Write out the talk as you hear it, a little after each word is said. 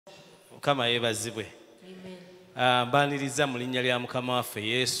Mukama yeebazibwe. Mbaaniriza mu linnya lya Mukama waffe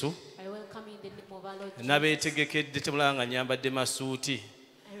Yesu. Nabeetegekedde temulaba nga nyambadde masuuti.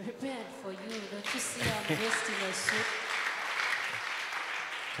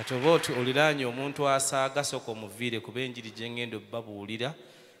 Kati oba oliraanye omuntu asaaga sooka omuviire kuba enjiri gye ngenda obbabuulira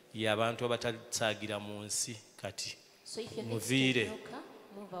y'abantu abatasaagira mu nsi kati. Muviire.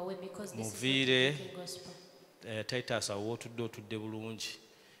 Titus awo otudde bulungi.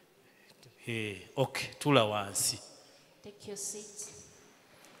 Okay, tula wansi.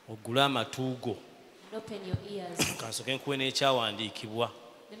 Ogule amatuugo. Kansooke nkuwe n'ekyawandiikibwa.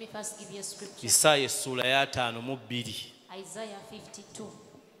 Isaaya essuula ya 52.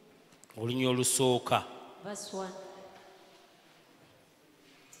 Olunya olusooka.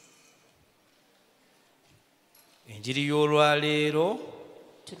 Enjiri y'olwaleero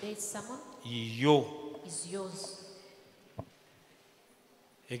yiyo.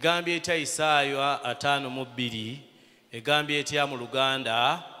 Egambye etya Isaaya 52 egambye etya mu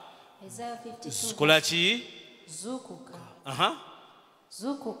Luganda? Kola ki? Zukuka.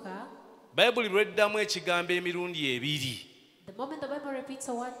 Zukuka. Bayibuli lweddamu ekigambo emirundi ebiri. The moment the Bible repeats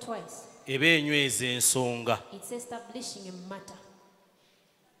a word twice, eba enyweza ensonga. it's establishing a matter.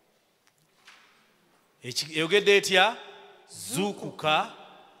 Eyogedde etya? Zukuka.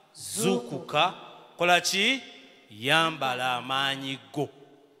 Zukuka. Kola ki? Yambala amaanyi go.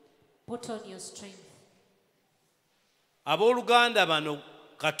 Put on your strength. Abooluganda bano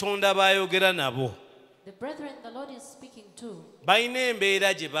Katonda bayogera nabo. The brethren the Lord is speaking to Balina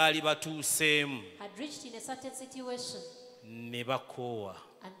embeera gye baali batuuseemu. had reached in a certain situation Ne bakoowa.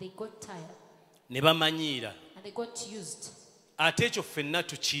 and they got tired Ne bamanyiira. and they got used. Ate ekyo ffenna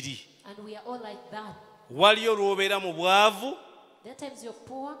tukiri. And we are all like that. Waliyo lw'obeera mu bwavu There are times you're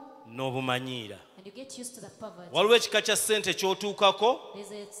poor n'obumanyiira. and you get used to the poverty. Waliwo ekika kya ssente ky'otuukako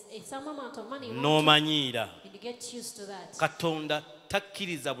There's some amount of money you want n'omanyiira. and you get used to that. Katonda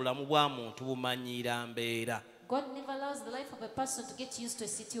takkiriza bulamu bwa muntu bumanyiira mbeera. God never allows the life of a person to get used to a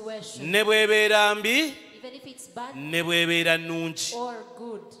situation, Ne bw'ebeera mbi, even if it's bad ne bw'ebeera nnungi. or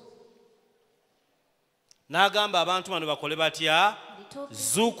good. N'agamba abantu bano bakole batya? And he told them,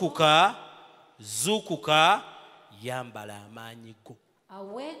 Zuukuka, zuukuka, yambala amaanyi go.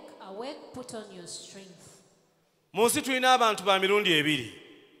 awake, awake, put on your strength. Mu nsi tulina abantu ba mirundi ebiri.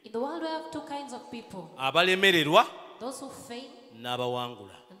 In the world we have two kinds of people, Abalemererwa those who fail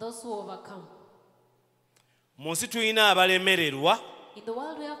n'abawangula. and those who overcome. Mu nsi tulina abalemererwa In the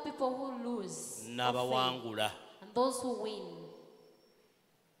world we have people who lose or fail, n'abawangula. and those who win.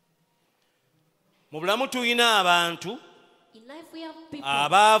 Mu bulamu tulina abantu In life we have people,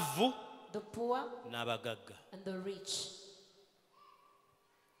 abaavu the poor n'abagagga. and the rich.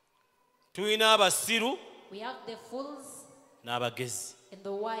 Tulina abasiru We have the fools n'abagezi. and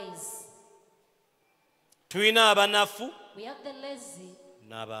the wise. Tulina abanafu We have the lazy,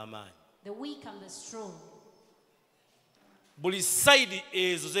 n'ab'amaanyi. the weak and the strong. Buli sayidi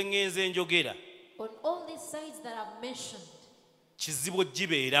ezo ze ŋŋenze njogera On all these sides that I've mentioned, kizibu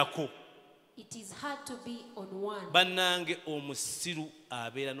gibeerako. it is hard to be on one. Bannange omusiru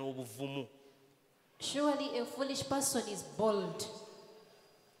abeera n'obuvumu. Surely a foolish person is bold.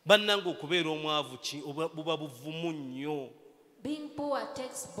 Bannange okubeera omwavu buba buvumu nnyo. Being poor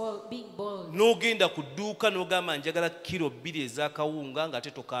takes being bold. N'ogenda ku dduuka n'ogamba njagala kilo 2 ez'akawunga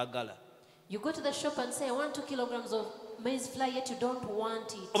ng'ate tokaagala. You go to the shop and say, I want 2 kilograms of maize flour, yet you don't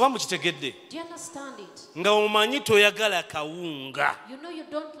want it. Oba mukitegedde? Do you understand it? Nga omanyi toyagala kawunga. You know you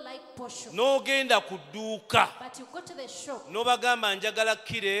don't like posho, N'ogenda ku dduuka but you go to the shop, n'obagamba njagala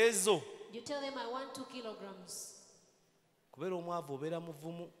kilo ezo. you tell them, I want 2 kilograms. Kubeera omwavu obeera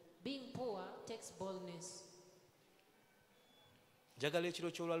muvumu. Being poor takes boldness. Njagala ekiro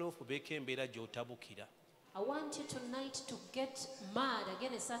ky'olwaleero ofubeeko embeera gy'otabukira. I want you tonight to get mad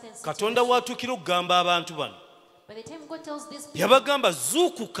against a certain Katonda situation. w'atuukira okugamba abantu bano. By the time God tells these people, Yabagamba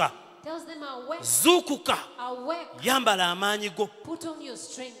zuukuka, tells them, awake, zuukuka, awake, yambala amaanyi go. put on your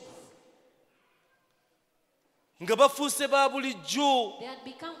strength. Nga bafuuse ba bulijjo. They had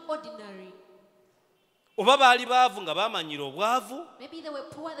become ordinary. Oba baali baavu nga baamanyira obwavu. Maybe they were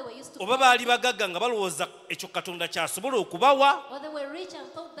poor, they were used to Oba baali bagagga nga balowooza ekyo Katonda ky'asobola okubawa. or they were rich and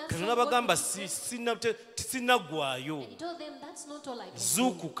thought that's Katonda what God bagamba would do. sinnaggwayo. And he told them, that's not all I can do.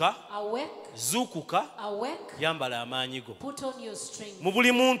 Zuukuka, Awake, zuukuka, awake, yambala amaanyi go. put on your strength. Mu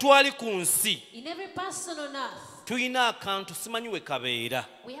buli muntu ali ku nsi In every person on earth, tulina akantu simanyi we kabeera.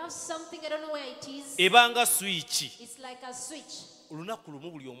 we have something, I don't know where it is. Eba nga swiki. It's like a switch. Olunaku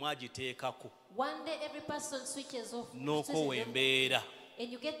lumu buli omu agiteekako One day every person switches off. n'okoowa embeera. And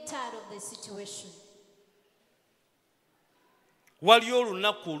you get tired of the situation. waliyo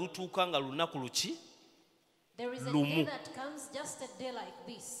olunaku olutuuka nga lunaku luki There is a lumu. day that comes just a day like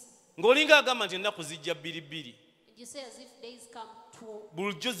this. Ng'olinga agamba nti ennaku zijja bbiribbiri And you say as if days come to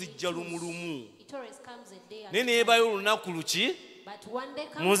bulijjo zijja lumu. it always comes a day at Naye a ne time. yeebayo olunaku luki But one day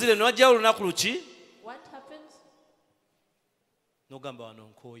comes, munzire ne wajjayo olunaku luki what happens? n'ogamba wano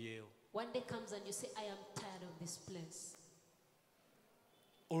nkooyeewo. One day comes and you say, I am tired of this place.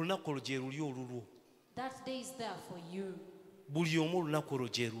 Olunaku olwo gye luli olulwo. That day is there for you. Buli omu olunaku olwo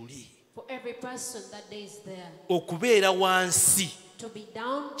gye luli. For every person, that day is there. Okubeera wansi To be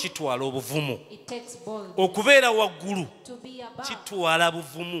down, kitwala obuvumu. it takes boldness. Okubeera waggulu To be above, kitwala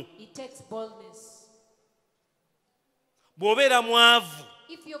buvumu. it takes boldness. Bw'obeera mwavu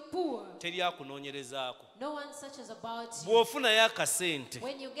If you're poor, teri akunoonyerezaako. no one searches about you. Bw'ofunayo akasente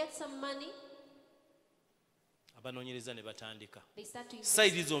When you get some money, abanoonyereza ne batandika. they start to invest.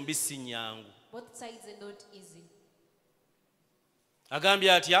 Sayidi zombi si nnyangu. Both sides are not easy.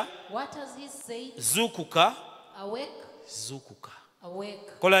 Agambye atya? What has he said? Zuukuka, Awake, zuukuka. awake,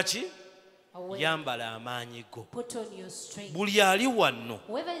 Kola ki? awake. Yambala amaanyi go. Put on your strength. Buli ali wano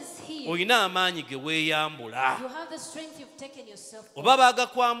Whoever is here, olina amaanyi ge weeyambula. you have the strength you've taken yourself. Oba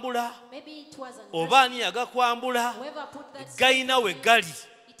baagakwambula, Maybe it wasn't. oba ani agakwambula, Whoever put that gayina we gali.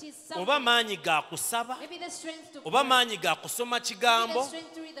 it is Oba something. maanyi ga kusaba, Maybe the strength to oba pray. maanyi ga kusoma Maybe the kigambo,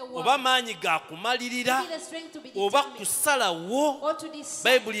 strength to read the oba word. maanyi ga kumalirira, Maybe the strength to be oba determined. kusalawo. Or to decide.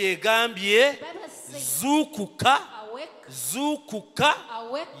 Bayibuli egambye The Bible says, zuukuka, awake, zuukuka,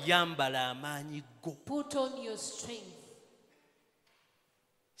 awake, yambala amaanyi go. put on your strength.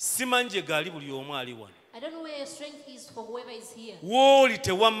 Simanyi gye gaali buli omu ali wano. I don't know where your strength is for whoever is here. Wooli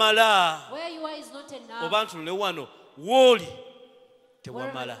tewamala. Where you are is not enough. Oba ntunule wano, wooli Wherever you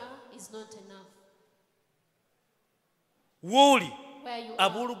tewamala. are is not enough. Wooli Where you are.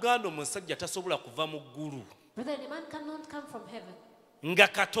 abooluganda omusajja tasobola kuva mu ggulu Brother, the man cannot come from heaven. nga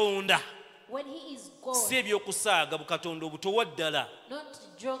Katonda When he is God, si ebyokusaaga bukatonda obutowa ddala not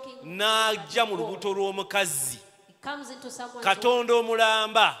joking, n'ajja mu God. lubuto lw'omukazi He comes into someone's Katonda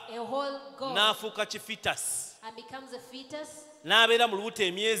omulamba womb, a whole God, n'afuuka kifitasi and becomes a fetus, n'abeera mu lubuto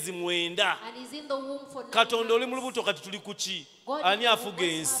emyezi 9. and is in the womb for 9 Katonda oli mu months. lubuto kati tuli ku ki? God Ani knows afuga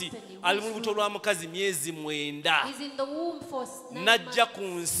what's ensi? happening. Ali mu Who's lubuto lwa mukazi myezi 9. He's in the womb for 9 N'ajja months. ku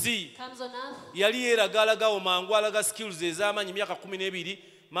nsi. Comes on earth. Yali yeeragalagawo mangu alaga skills ez'amaanyi emyaka 12.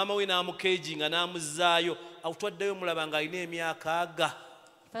 Maama we n'amukeejinga n'amuzzaayo. Awo twaddayo mulaba ng'alina emyaka aga.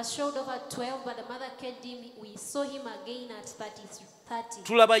 First showed off at 12, but the mother killed him. We saw him again at 30.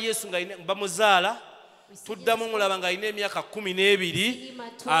 Tulaba Yesu ng'alina bamuzaala. We see Tuddamu Jesus. mulaba ng'alina emyaka 12.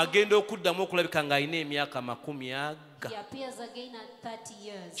 Agenda okuddamu okulabika ng'alina emyaka 40 aga. He appears again at 30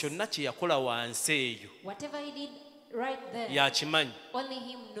 years. Kyonna kye yakola wansi eyo Whatever he did right there, yakimanyi. only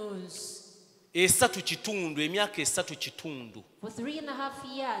him knows. 3 kitundu, emyaka 3 kitundu. For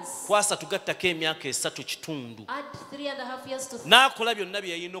 3.5 years, Kwasa tugattako emyaka 3 kitundu. add 3.5 years to N'akola byonna bye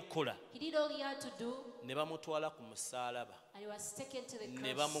yalina okukola. he did all he had to do, Ne bamutwala ku musaalaba. and he was taken to the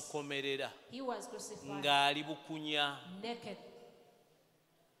Ne cross. bamukomerera He was crucified ng'ali bukunya. naked.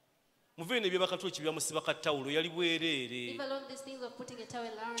 Muve ne bye bakatuliki byamusiba ka tawulo yali bwereere. Leave alone these things of putting a towel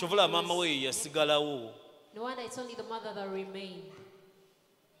around. Kyovula him, maama he was we naked. yasigalawo. No wonder it's only the mother that remained.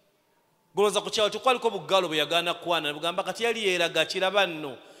 Golooza ku kyalo tekwaliko buggalo bwe yagaana kwana ne bugamba kati yali yeeraga kiraba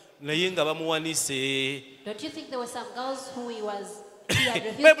nno naye nga bamuwanise. Don't you think there were some girls who he had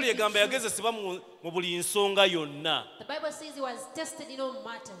refused Bayibuli to egamba be true? yagezesebwa mu buli nsonga yonna. The Bible says he was tested in all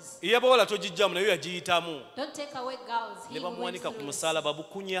matters. Ey'abawala togijjamu naye yagiyitamu. Don't take away girls. Ne He went bamuwanika ku through it. musaalaba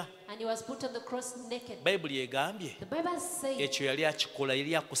bukunya. And he was put on the cross naked. Bayibuli egambye The Bible says ekyo yali akikola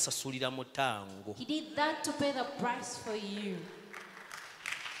yali akusasulira mutango. he did that to pay the price for you.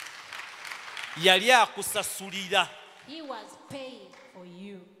 Yali akusasulira. He was paying for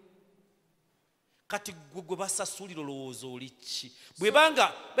you. Kati gwe basasulira olowooza oli ki?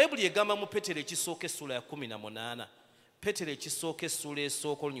 Bwebanga Bayibuli egamba mu Petero ekisooka essula ya 18. Petero ekisooka essula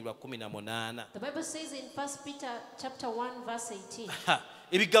esooka olunyiriri lwa 18. The Bible says in 1 Peter chapter 1 verse 18.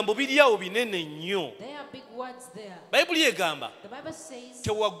 Ebigambo biri awo binene nnyo. There are big words there. Bayibuli egamba The Bible says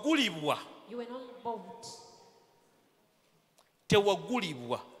tewagulibwa, you were not bought.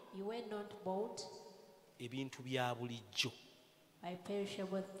 tewagulibwa You were not bought ebintu bya bulijjo. by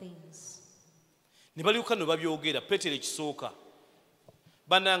perishable things. Ne balyoka ne babyogera Petero ekisooka.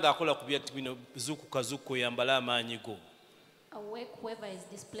 Bannanga akola ku bino zuukuka yambala amaanyi go. Awake whoever is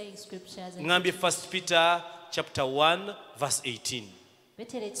displaying scriptures. Ngambye 1 Peter chapter 1 verse 18.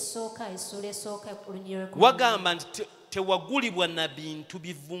 Petero ekisooka essula esooka olunyiriri lwa 18. Wagamba nti tewagulibwa na bintu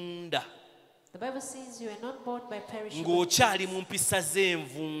bivunda. The Bible says you are not bought by perishable Ng'okyali things. mu mpisa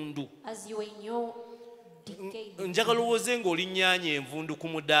z'envundu. As you were in your decayed. Njagala olowooze ng'oli nnyaanya envundu ku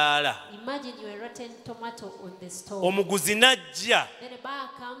mudaala. Imagine you are a rotten tomato on the stove. Omuguzi n'ajja Then a buyer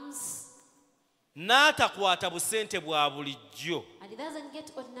comes n'atakwata busente bwa bulijjo, and he doesn't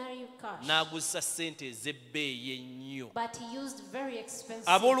get ordinary cash, n'aguza ssente ez'ebbeeyi ennyo. but he used very expensive.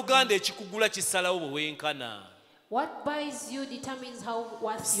 Abooluganda ekikugula kisalawo bwe wenkana. What buys you determines how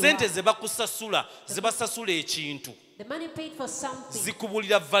worth you Ssente are. ze bakusasula, ze basasula ekintu, The money paid for something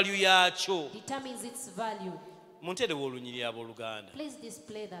zikubulira value yaakyo. determines its value. Munterewo olunyiri abooluganda. Please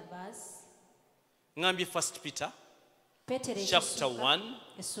display the verse. Ngambye 1 Peter Petere chapter ekisooka, 1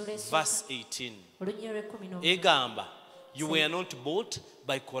 essula esooka, verse 18. olunyiri lw'ekkumi n'omu. Egamba, you were not bought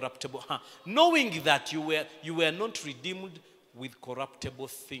by corruptible, knowing that you were not redeemed with corruptible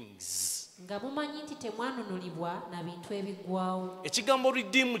things. Nga mumanyi nti temwanunulibwa na bintu ebiggwaawo. Ekigambo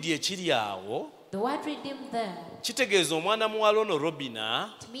redeemed ekiri awo The word redeemed there, kitegeeza omwana muwala ono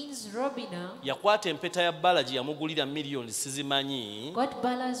Robina it means Robina yakwata empeta ya bbala gye yamugulira miliyoni sizimanyi, got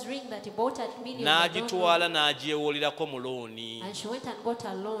Bala's ring that he bought at millions, n'agitwala n'agyewolerako mu looni. and she went and got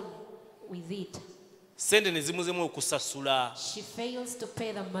a loan with it. Sente ne zimuzemu okusasula. She fails to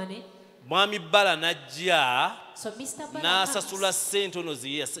pay the money. Mwami bbala n'ajja So Mr. Bala n'asasula comes, ssente ono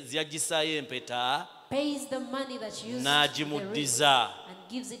ziyagisaayo empeta pays the money that she used n'agimuddiza. and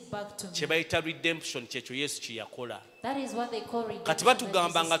gives it back to Kye me. bayita redemption, kyekyo Yesu kye yakola. That is what they call redemption. Kati that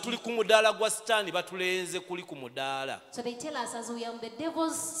batugamba Jesus nga did. tuli ku mudaala gwa sitaani, batulenze kuli ku mudaala. So they tell us as we are on the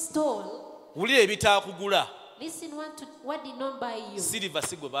devil's stall, Wulira ebitaakugula. listen what did not buy you. Siliva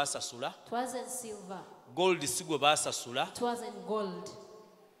si gwe baasasula, It wasn't silver, gold si gwe baasasula, it wasn't gold.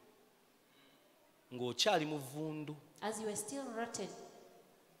 ng'okyali muvundu. As you were still rotten,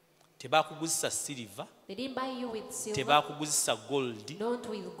 Tebaakuguzisa siliva, they didn't buy you with silver, tebaakuguzisa gold. not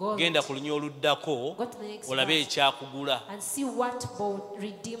with gold. Genda ku lunya oluddako Go to the next olabe verse ekyakugula. and see what bought,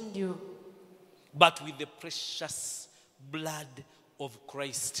 redeemed you. But with the precious blood of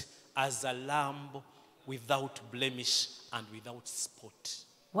Christ as a lamb without blemish and without spot.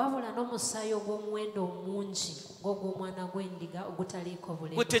 Wabula n'omusaayi ogw'omuwendo omungi ng'ogw'omwana gw'endiga ogutaliiko Gwe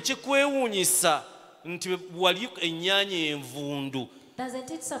bulema. tekikwewuunyisa nti wali ennyaanya envundu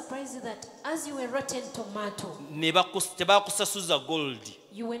Doesn't it surprise you that as you were rotten tomato, tebaakusasuza gold?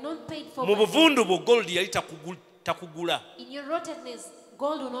 you were not paid for Mu by buvundu bwo gold yali takugula. in your rottenness,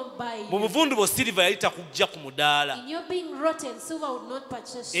 gold will not buy Mu you. buvundu bwo silver yali takujja ku mudaala. In your being rotten, silver would not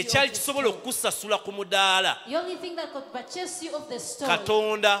purchase you. Ekyali Off the kisobola store. okukusasula ku mudaala, The only thing that could purchase you off the store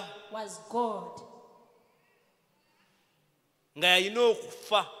Katonda was God. nga yalina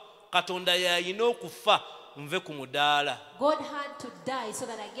okufa. Katonda yalina okufa nve ku mudaala. God had to die so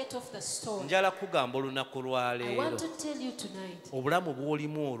that I get off the store. Njala kugamba olunaku lwa I leero, want to tell you tonight, obulamu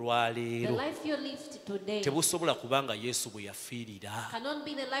bw'olimu olwa the leero life you lived today tebusobola kubanga Yesu bwe yafiirira. cannot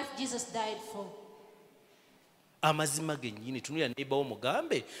be the life Jesus died for. Amazima gennyini, tunulira neighbor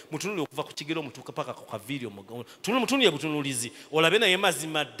mugambe, mutunulire okuva ku kigero mutuuka paka ku kaviiri omugambe, mutunulire butunulizi olabe naye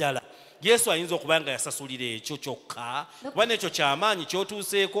mazima ddala. Yesu ayinza okuba nga yasasulira ekyo kyokka, kuba n'ekyo ky'amaanyi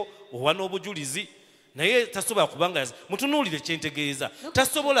ky'otuuseeko owa n'obujulizi, naye tasobola kubanga mutunuulire kyentegeeza,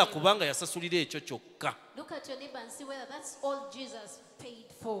 tasobola kubanga yasasulira ekyo kyokka. Look at your neighbor and see whether that's all Jesus paid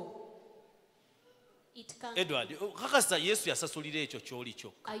for. It can. Edward, kakasa Yesu yasasulira ekyo ky'oli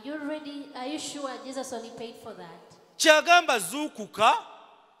kyokka. Are you ready? Are you sure Jesus only paid for that? Kyagamba zuukuka,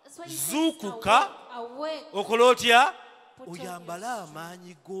 That's why he says, zuukuka, awake, okola otya? Put on Oyambale your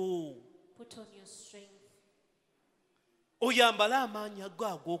amaanyi go. put on your strength. Oyambale amaanyi ago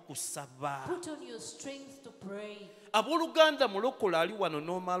ag'okusaba. Put on your strength to pray. Abooluganda mulokole ali wano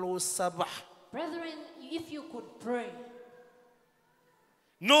n'omala osaba. Brethren, if you could pray,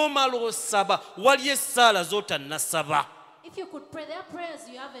 N'omala osaba, wali essaala z'otannasaba. if you could pray, there are prayers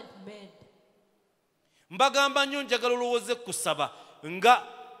you haven't made. Mbagamba nnyo njagala olowooze kusaba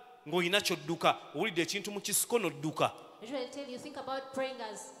ng'olina ky'odduka, owulidde ekintu mu kisiko n'odduka. Usually I tell you, think about praying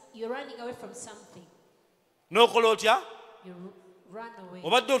as you're running away from something. N'okola otya? You run away.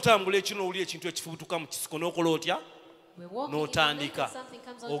 Obadde otambula ekino owulira ekintu ekifubutuka mu kisiko n'okola otya? We're walking in the night N'otandika. and something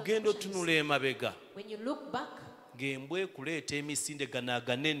comes out of the Ogenda bushes. otunula emabega. When you look back, Ng'embwa ekuleeta emisinde gano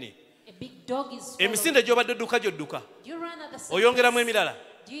aganene. a big dog is following. Emisinde gy'obadde odduka gy'odduka. Do you run at the same Oyongeramu pace? emirala.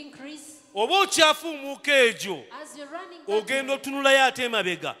 Do you increase? Oba okyafuumuuka egyo, As you're running back, ogenda otunulayo ate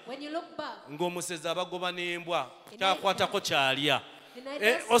emabega. when you look back, Ng'omusezi abagoba n'embwa kyakwatako kyalya. the night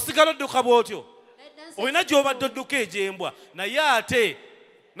does- Osigala odduka bw'otyo. night does- Olina gy'obadde odduka egy'embwa, naye ate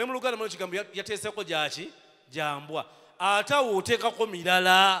ne mu Luganda muno kigambo yateeseko gyaki? Gyambwa. Ate awo oteekako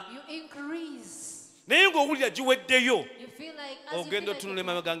mirala. you increase. Naye ng'owulira giweddeyo, You feel like as you feel ogenda like otunula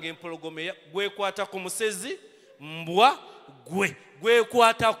you're emabega ng'empologoma gwekwata ku musezi, mbwa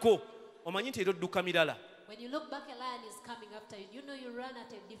gw'ekwatako. Omanyi nti era odduka mirala. When you look back, a lion is coming after you. You know you run at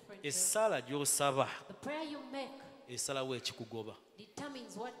a different rate. Essaala gy'osaba The prayer you make esalawo ekikugoba.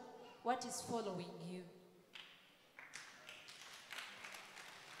 determines what is following you.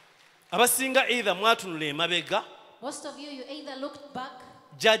 Abasinga either mwatunula emabega, Most of you either looked back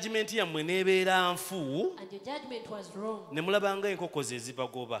judgment yammwe n'ebeera nfu, and your judgment was wrong. ne mulabanga enkoko ze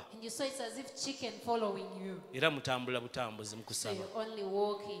zibagoba, And you saw it's as if chicken following you. era mutambula butambuzi So mukusaba. you're only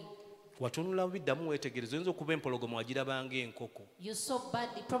walking. Watunula biddamu weetegereza, oyinza okuba empologoma wagirabanga enkoko. You saw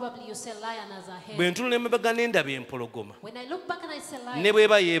badly. Probably you saw lion as a hen. Bwe ntunula emabega n'endaba empologoma, When I look back and I say lion, ne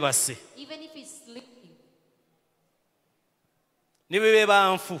bweba yeebase, even if it's sleeping, ne bwe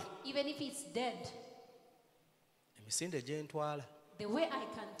beeba nfu, even if it's dead, emisinde gyentwala. the way I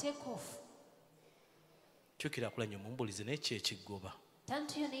can take off. Kyukira kulanya mumbulize n'ekyo ekigoba. Turn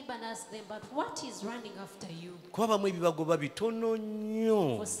to your neighbor and ask them, but what is running after you? Kuba bamu ebibagoba bitono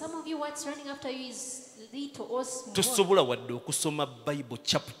nnyo. For some of you, what's running after you is little or small. Tosobola wadde okusoma Bible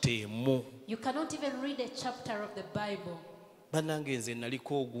chapter emu. You cannot even read a chapter of the Bible. Bannange nze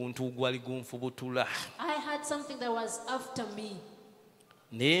naliko oguntu ogwali gunfubutula. I had something that was after me.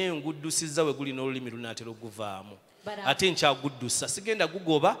 Naye nguddusizza we guli n'olulimi lunaatera okuvaamu. But Ate nkyaguddusa sigenda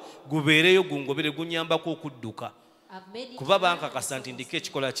gugoba gubeereyo gungobere gunyambako okudduka. I've made it. Kuba bankakasa nti ndiko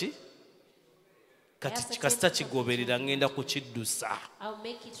ekikola ki? Kati kasita kigoberera ngenda kukiddusa. I'll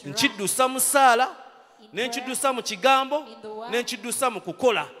make it right. Nkiddusa mu ssaala, ne nkiddusa mu kigambo, ne nkiddusa mu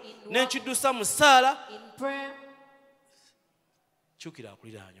kukola, ne nkiddusa mu ssaala. In prayer, Kyukira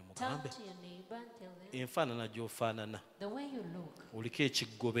akuliraanye turn mugambe. to your neighbor and tell them, Enfaanana gy'ofaanana. the way you look, Oliko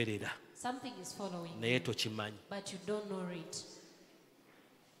ekigoberera something is following naye you, tokimanyi. but you don't know it.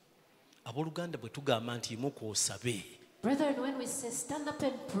 Abooluganda bwe tugamba nti imuka osabe, Brethren, when we say stand up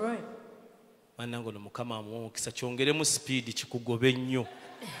and pray, mannange ono Mukama amuwa omukisa kyongeremu sipiidi kikugobe nnyo.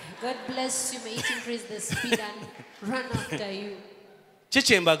 God bless you, may it increase the speed and run after you. Ki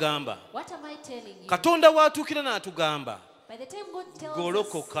kye mbagamba? What am I telling you? Katonda w'atuukira n'atugamba By the time God tells us,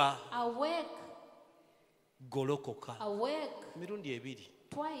 golokoka, awake, golokoka, awake, mirundi ebiri.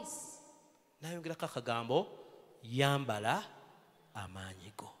 twice, N'ayongerako akagambo yambala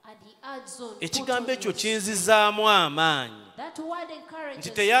amaanyi go. and he adds on, put Ekigambo on ekyo your kinzizaamu amaanyi That word encourages nti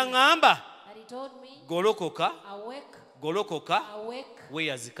me. teyaŋŋamba And he told me, golokoka, awake, golokoka, awake.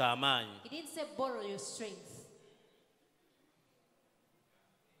 weeyazika amaanyi. He didn't say borrow your strength.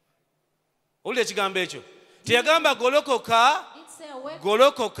 Owulira ekigambo ekyo? Teyagamba golokoka, He didn't say awake,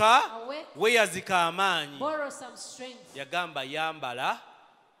 golokoka, awake, weeyazika amaanyi. borrow some strength. Yagamba yambala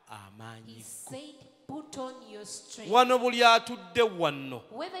He amaanyi. said, put on your strength. Wano buli atudde wano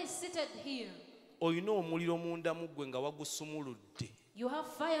Whoever is seated here, olina omuliro munda mu ggwe nga wagusumuludde. you have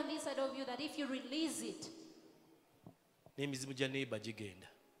fire on the inside of you that if you release it, N'emizimu gya neighbor gigenda.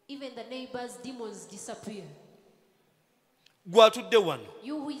 even the neighbor's demons disappear. Gwatudde wano.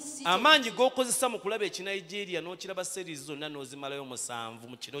 You who is seated, Amaanyi g'okozesa mu kulaba ekinigeria n'okiraba series zonna n'ozimalayo 7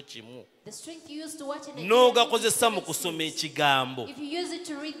 mu kiro kimu. the strength you used to watch in the N'ogakozesa mu kusoma ekigambo. if you use it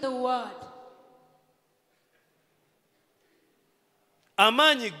to read the word,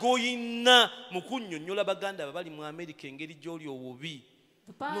 Amaanyi g'oyina mu kunnyonnyola baganda abali mu Amerika engeri gy'oli obubi.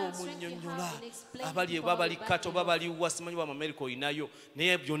 the power and strength you N'omunnyonnyola have in explaining abali people eba bali about kato the oba bali wa simanyi wa mu Amerika oyinayo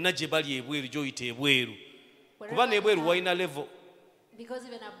naye byonna gye bali ebweru gy'oyita ebweru. wherever Kuba you n'ebweru have, walina level. because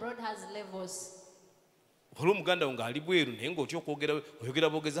even abroad has levels. Oli omuganda wo ng'ali bweru naye ng'otya okwogera oyogera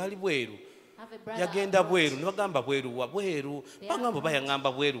bwogeza ali bweru. Have a brother Yagenda abroad. bweru ne bagamba bweru wa bweru. Bagamba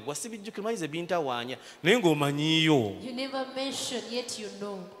bayaŋŋamba bweru wasibijjukira manyize bintawaanya naye ng'omanyiiyo. You never mention, yet you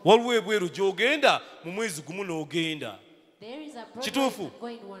know. Waliwo ebweru gy'ogenda mu mwezi gumu n'ogenda. There is a brother Kituufu. that go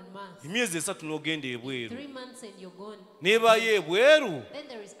in 1 month, Emyezi 3 n'ogenda ebweru. 3 months and you're gone. N'ebayo ebweru. Then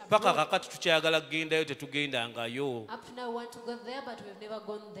there is Paka abroad. kakati tukyayagala kugendayo tetugendangayo. Up to now, we want to go there, but we've never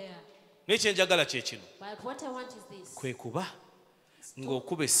gone there. Naye kye njagala kye kino. But what I want is this. Kwe kuba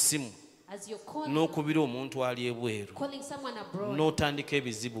ng'okuba essimu As you're calling, n'okubira omuntu ali ebweru calling someone abroad, n'otandika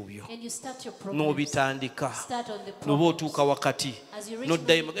ebizibu byo and you start your problems, n'obitandika start on the n'oba problems. otuuka wakati As you reach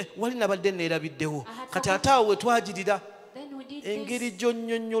n'oddayo wali nabadde neerabiddewo I had kati forgotten. ate awo we twagirira Then we did engeri this.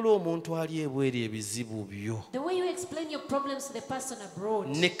 gy'onnyonnyola omuntu ali ebweru ebizibu byo The way you explain your problems to the person abroad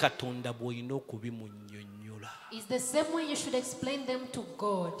ne Katonda bw'olina okubimunnyonnyola. is the same way you should explain them to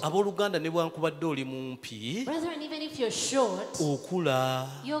God. Abooluganda ne bwankubadde oli mumpi Brethren, even if you're short, okula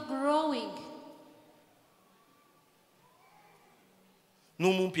you're growing.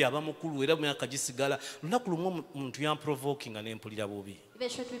 n'omumpi aba mukulu era myaka gisigala lunaku lumu omuntu yamprovokinga n'empulira bubi. Even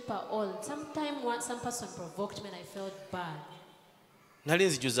short people are old. Sometimes some person provoked me and I felt bad. Nali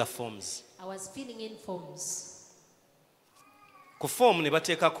nzijuza forms. I was filling in forms. Ku form ne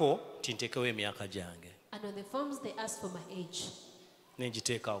bateekako nti nteekewo emyaka gyange. And on the forms they asked for my age.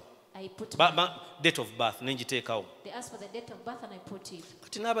 Nenjiteekawo. I put Date of birth nenjiteekawo. They asked for the date of birth and I put it.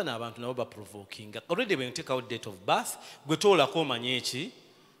 Kati n'abaana abantu nabo baprovokinga. Already bwe nteekawo date of birth gwe toolako omanye eki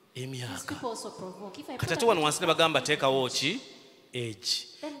These emyaka. people also provoke. If I Kati put ate a wano date wansi ne of birth, bagamba teekawo ki age.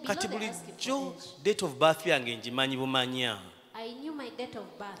 Then below Kati they ask you for bulijjo age. date of birth yange ngimanyi bumanya I knew my date of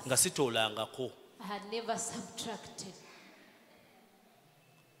birth. nga sitoolangako. I had never subtracted.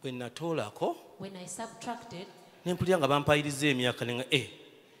 Bwe natoolako When I subtracted, ne mpulira nga bampayiriza emyaka ne nga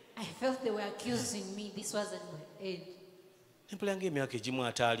I felt they were accusing me. This wasn't my age. ne mpulira ng'emyaka egimu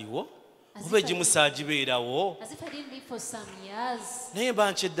ataaliwo As oba if I egimu didn't- saagibeerawo As if I didn't live for some years. naye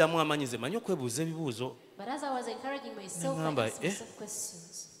mba nkyeddamu amanyi ze manyi okwebuuza ebibuuzo. But as I was encouraging myself, I Remember, asked myself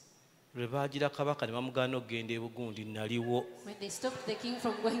questions. Lwe baagira kabaka ne bamugaana okugenda ebugundi naliwo When they stopped the king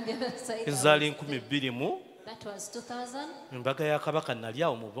from going the other side, I ezaala was there. 2020 That was 2000. embaga ya kabaka nali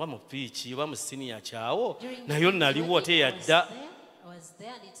awo muba mu piiki oba mu siniya kyawo During the nayo king's naliwo wedding, teyadda. I was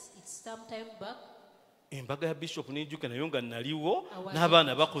there and it's some time back. Embaga ya bishop n'ejjuka nayo nga naliwo Awa-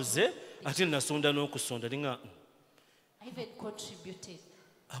 n'abaana bakuze ate nasonda n'okusonda linga I even contributed.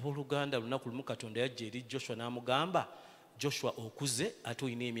 abooluganda lunaku lumu katonda yajja eri Joshua n'amugamba Joshua okuze ate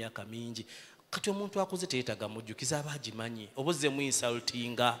olina emyaka mingi kati omuntu akuze teyeetaga mujjukiza aba agimanyi oba ozzemu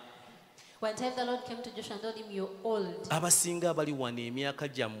insultinga. One time the Lord came to Joshua and told him, "You're old." Abasinga abali wano emyaka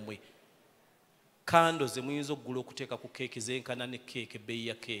gyammwe kando ze muyinza okugula okuteeka ku keeki zenkana ne keeki ebbeeyi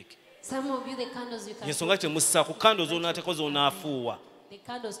ya keeki Some of you, the candles you can ensonga put- temussaako kando z'onaateeko z'onaafuuwa the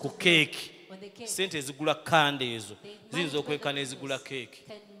candles ku to keeki on the cake. sente ezigula kando ezo They ziyinza mount okwekana the ezigula candles. keeki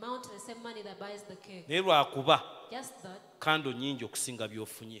Can mount the same money that buys the cake. naye lwakuba Just that kando nnyingi okusinga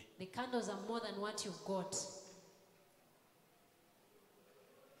by'ofunye. the candles are more than what you've got.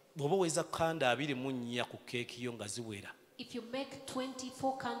 bw'oba oweza kando 24 ku keeki yo nga ziwera If you make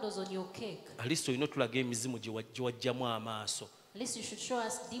 24 candles on your cake, alisi olina otulaga emizimu gye wajjamu amaaso. at least you should show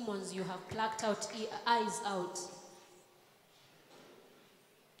us demons you have plucked out, eyes out.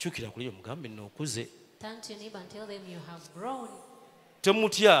 Kyukira kuli yo mugambe nno okuze. Turn to your neighbor and tell them you have grown.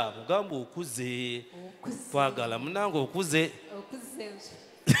 Temutya mugambe okuze. Okuze. Twagala munange okuze. Okuze.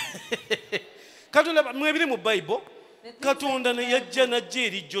 Katonda mwebiri mu Bible Katonda ne yajja n'ajja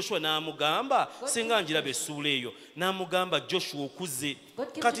eri Joshua n'amugamba singa njiraba essuula eyo n'amugamba Joshua okuze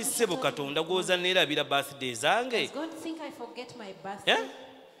kati ssebo Katonda gwoza neerabira birthday zange. Is God think I forget my birthday? Eh?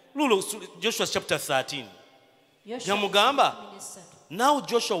 Lulo Joshua chapter 13 Joshua Yamugamba. is minister. Now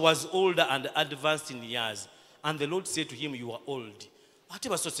Joshua was older and advanced in years and the Lord said to him, you are old. Ate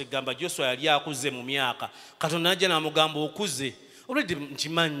basose gamba Joshua yali akuze mu myaka Katonda n'ajja n'amugamba okuze. Already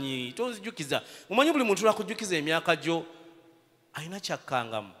nkimanyi tonzijukiza omanyi buli muntu lwakujjukiza emyaka gyo alina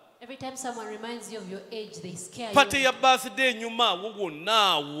kyakkangamu. Every time someone reminds you of your age, they scare Pate you. ya birthday nyuma wo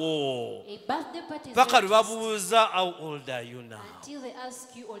wonnaawo A birthday party is paka lwe not babuuza how old are you now. until they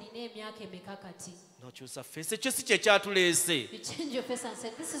ask you oline emyaka emeka kati. Nokyusa face ekyo si kye kyatuleese. You change your face and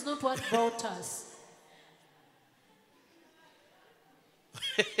say, this is not what brought us.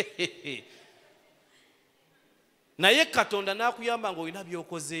 Naye Katonda n'akuyamba ng'olina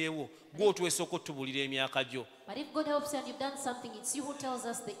by'okozeewo gwe otwesooka otubulira emyaka gyo. But if God helps you and you've done something, it's you who tells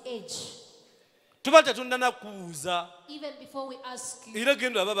us the age. Tuba tetunda nakubuuza Even before we ask you. era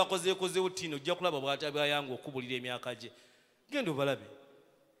genda aba bakozeekozeewo ttiino ojja kulaba bw'abayanga okubulira emyaka gye. Genda obalabe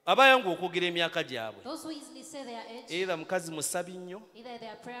abayanga okwogera emyaka gyabwe. Those who easily say their age, Era mukazi musabi nnyo either they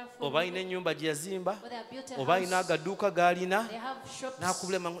are prayerful, oba alina ennyumba gye yazimba or they are built a oba alina house, agaduuka g'alina they have shops.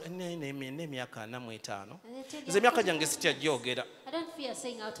 n'akubula n'emyaka 45. And they tell you, Nze emyaka gyange sityajyogera. I don't fear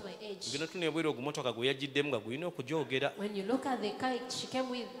saying out my age. Genda tunebwera ogumotoka gwe yagiddemu nga gulina okugyogera. When you look at the car she came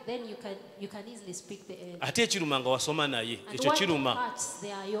with, then you can easily speak the age. Ate ekiruma nga wasoma naye And ekyo what kiruma. parts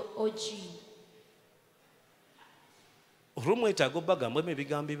they are your OG. Olw'omwetaaga obbagambwemu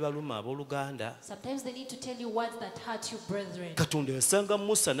ebigambo ebibaluma abooluganda. Sometimes they need to tell you words that hurt you, brethren. Katonda yasanga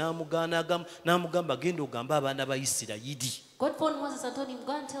Musa n'amugamba genda ogambe abaana ba Isirayiri God phoned Moses and told him,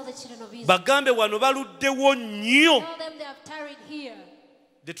 go and tell the children of Israel. bagambe wano baluddewo nnyo. Tell them they have tarried here.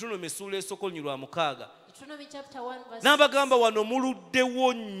 Deuteronomy essuula esooka olunyiriri lwa 6 Deuteronomy chapter 1 verse 6. n'abagamba wano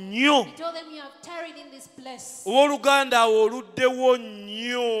muluddewo nnyo. He told them you have tarried in this place. Owooluganda awo oluddewo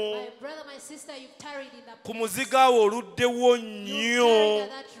nnyo. My brother, my sister, you've tarried in that Ku place. muzigo awo oluddewo You've tarried nnyo. at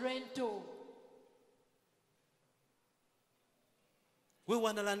that rental.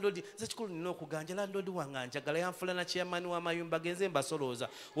 Weewaana landlord nze kikulu nina okuganja landlord wange anjagala yanfulana chairman w'amayumba genze mbasolooza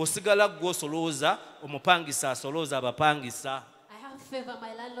osigala ggwe osolooza omupangisa asolooza abapangisa. I have favor.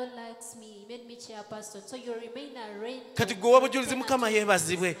 My landlord likes me. He made me chairperson. So you remain a rental. Kati gwe wabujulizi Mukama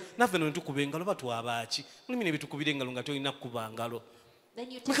yeebazibwe naffe no netukuba engalo batwabaaki mulimi ne bitukubira engalo nga tolina kukuba ngalo.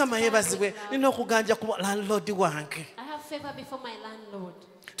 Then you Mukama testify yeebazibwe with love. nina okuganja ku landlord wange. I have favor before my landlord.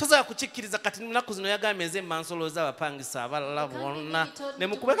 Tosobola kukikkiriza kati nnaku zino yagambye nze mansolooza abapangisa abalala You can't bonna believe he told ne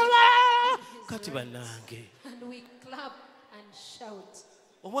me to mukubeka collect kati his rent. bannange. And we clap and shout.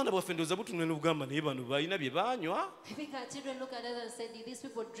 Obwana bwaffe ndowooza butunula ne bugamba naye bano balina bye baanywa. I think our children look at us and say, did these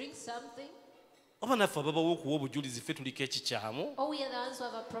people drink something? Oba naffe ababawo okuwa obujulizi ffe tuliko ekikyamu. Or we are the ones who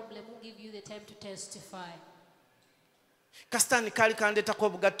have a problem who give you the time to testify. Kasitaani kaali kandeetako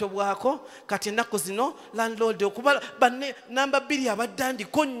obugatto bwako kati ennaku zino landlord okuba banne namba 2 abadde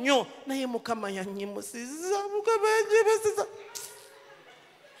andiko nnyo naye Mukama yanyimusiza Mukama yanyimusiza.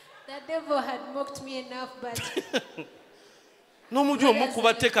 The devil had mocked me enough, but N'omuju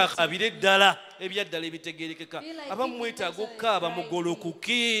omukuba teka akabire eddala ebyaddala ebitegeerekeka abamu mwetaaga okukaaba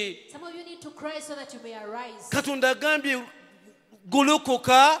mugolokoke. some of you need to cry so that you may arise. Katonda agambye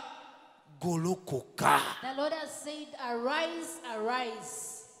golokoka golokoka. The Lord has said, arise,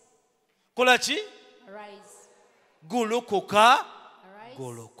 arise. Kola ki? Arise, Golokoka arise,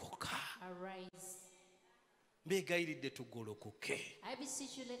 golokoka. arise. Mbeegayiridde tugolokoke. I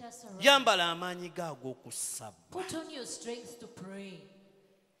beseech you, let us arise. Yambala amaanyi g'ag'okusaba. Put on your strength to pray.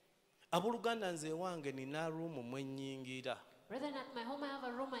 Abooluganda nze wange nina ruumu mwe nnyingira. Brethren, at my home I have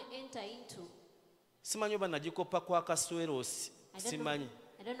a room I enter into. Simanyi oba nagikopa kwa Kaswerosi. Simanyi.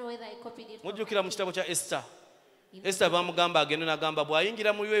 I don't know whether I copied it from Mujjukira mu kitabo kya Esther. Esther bamugamba agende n'agamba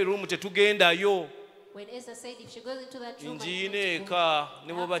bw'ayingira mu ruumu tetugendayo. when Esther said if she goes into that room, Ngiina eka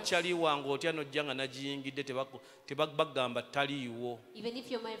ne bw'oba kyali wange otya n'ojja nga nagiyingidde tebagamba taliiwo. even if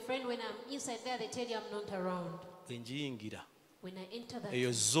you're my friend, when I'm inside there, they tell you I'm not around. Ngiyingira When I enter that,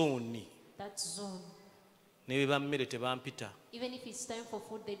 eyo zooni that zone, ne bwe bammere tebampita. even if it's time for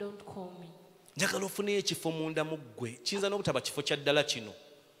food, they don't call me. Njagala ofuneyo ekifo munda mu ggwe kiyinza n'obutaba kifo kya ddala kino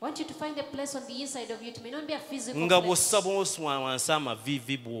I want you to find a place on the inside of you. It may not be a physical nga place. bw'ossa bw'oswa wansi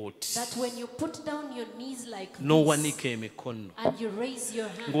amaviivi bw'oti That when you put down your knees like this n'owanika emikono and you raise your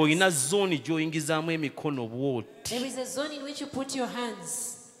hands, ng'olina zooni gy'oyingizaamu emikono bw'oti there is a zone in which you put your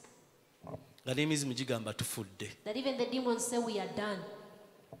hands. nga n'emizimu gigamba tufudde. That even the demons say we are done.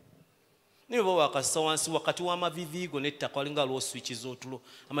 Niwe bwe wakassa wansi wakati w'amaviivi go n'ettaka walinga waliwo swiki z'otulo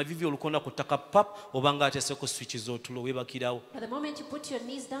amaviivi olukonda ku ttaka pap oba nga ateeseko swiki z'otulo weebakirawo. But the moment you put your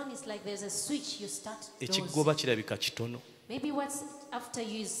knees down, it's like there's a switch. You start Ekigoba dozing. kirabika kitono. Maybe what's after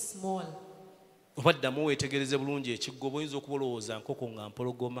you is small. Oba ddamu weetegereze bulungi ekigoba oyinza okuba olowooza nkoko nga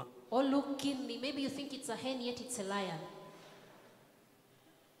mpologoma. Or look keenly. Maybe you think it's a hen, yet it's a lion.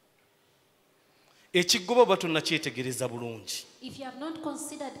 Ekigoba oba tonnakyetegereza bulungi. If you have not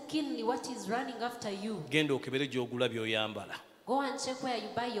considered keenly what is running after you, Genda okebere gy'ogula by'oyambala. go and check where you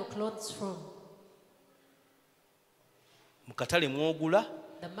buy your clothes from. Mu katale mw'ogula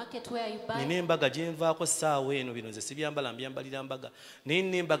The market where you buy. nina embaga gye nvaako ssaawa eno bino nze sibyambala mbyambalira mbaga naye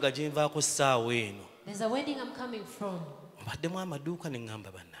nina embaga gye nvaako ssaawa eno. There's a wedding I'm coming from. Mbaddemu amaduuka ne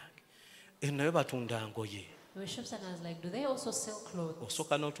ŋŋamba bannange eno nayo batunda ngoye. We were shops and I was like, do they also sell clothes?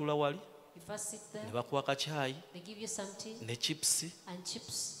 Osooka n'otuula wali You first sit there, ne bakuwa kacaayi they give you some tea ne chipusi and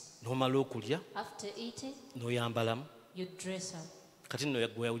chips. n'omala okulya After eating, n'oyambalamu. you dress up. Kati nno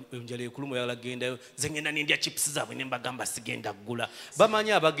enjala ekulumu oyagala kugendayo nze ngenda nendya chipusi zaabwe ne mbagamba sigenda kugula.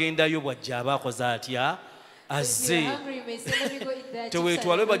 Bamanyi abagendayo bwajja aba akoze atya If you're azze hungry, you may say, let me go eat that chips.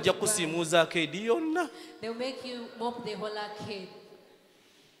 teweetwale and bajja don't buy. kusiimuuzaako edi yonna. They'll make you mop the whole arcade.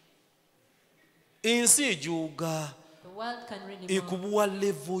 Ensi ejuuga The world can really mop. ekubuwa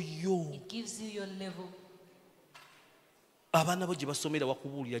levo yo. It gives you your level. Abaana bo gye basomera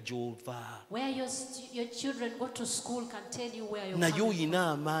bakubuulira gy'ova Where your children go to school can tell you where you're naye coming from.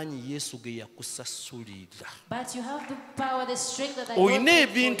 oyina amaanyi Yesu ge yakusasulira. But you have the power, the strength that I God Oyina paid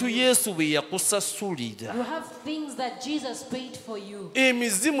for ebintu you. Yesu bye yakusasulira. You have things that Jesus paid for you.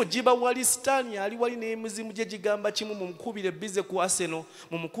 Emizimu giba wali sitaani ali wali n'emizimu gye gigamba kimu mumukubire bize ku Arsenal,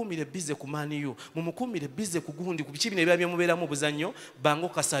 mumukumire bize ku Man U, mumukumire bize ku gundi ku biki bino ebya byemubeeramu obuzannyo bango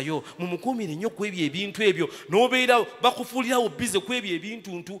kasayo, mumukumire nnyo ku ebyo ebintu ebyo n'obeera bakufulirawo bize ku ebyo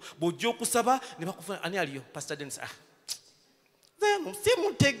ebintuntu bw'ojja okusaba ne bakufuna ani aliyo Pastor Denis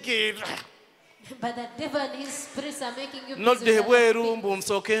simutegeera But the devil and his spirits are making you busy nodde with other ebweru things. mbu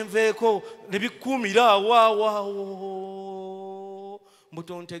nsooke nveeko ne bikuumira awo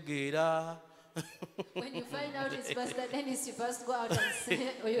mbutontegeera. When you find out it's Pastor Dennis, you first go out and say,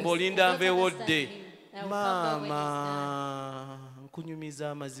 or you Mb'olinda don't nveewodde. understand him. I will come back when he's done. Maama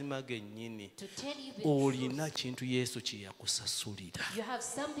nkunyumiza amazima gennyini. To tell you the Olina truth, kintu Yesu kye yakusasulira. you have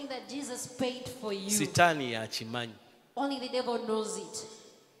something that Jesus paid for you. Sitaani yakimanyi. Only the devil knows it.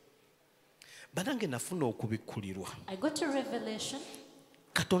 Banange nafuna okubikkulirwa. I got a revelation.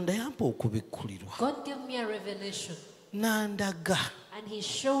 Katonda yampa okubikkulirwa. God gave me a revelation. Nandaga. And he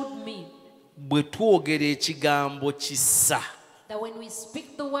showed me Bwe twogera ekigambo kisa. that when we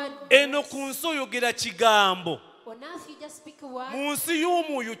speak the word Eno ku nsi oyogera kigambo. on earth you just speak a word. Mu nsi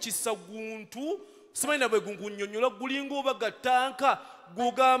y'omwoyo kisa guntu. Simanyi na bwe gungunnyonnyola gulinga oba gatanka.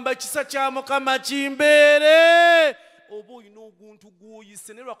 Gugamba kisa kya Mukama kimbeere. Oba olina oguntu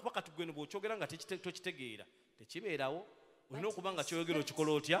gw'oyise naye lwakuba kati gwe bw'okyogera nga tokitegeera tekibeerawo. Olina okuba nga kyoyogera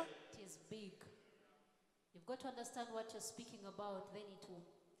okikola otya? It is big. You've got to understand what you're speaking about, then it will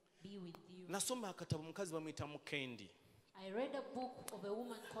be with you. Nasoma akatabo mukazi bamuyita Mukendi. I read a book of a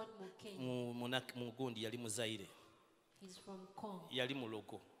woman called Mukendi. Mu gundi yali Muzaire. He's from Kong. Yali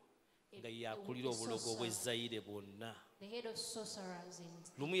mulogo. Nga yakulira obulogo bwe Zaire bwonna. The head of sorcerers in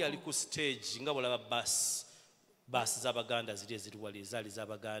Lumu yali ku stage nga bulaba bus z'Abaganda ziri eziriwali ezaali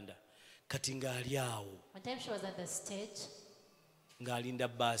z'Abaganda. Kati ng'ali awo. One time she was at the stage Ng'alinda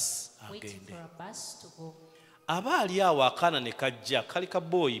bus waiting agende. for a bus to go. Aba ali awo akaana ne kajja kali ka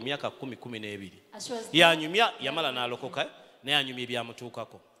boyi myaka 10-12. As she was Yanyumya yamala n'alokoka naye anyumya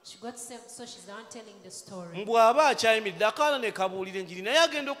ebyamutuukako. she got saved, so she's the one telling the story. Mbw'aba akyayimiridde akaana ne kabuulira enjiri naye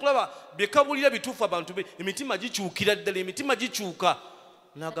agenda okulaba bye kabuulira bituufu abantu be emitima gikyukira ddala emitima gikyuka.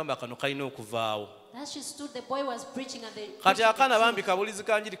 N'agamba kano kalina okuvaawo. As she stood, the boy was preaching and Kati akaana bambi kabuulizi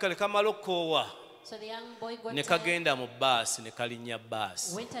ka njiri kale kamala okkoowa. so the young boy got Ne tired, kagenda mu baasi ne kalinnya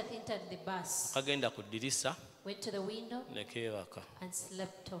baasi. went and entered the bus, Kagenda ku ddirisa went to the window ne keebaka. and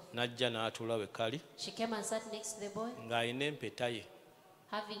slept off. N'ajja n'atuula we kali She came and sat next to the boy, ng'alina empeta ye.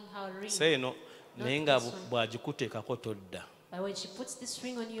 having her ring. Seeno naye nga bw'agikuteekako todda. But when she puts this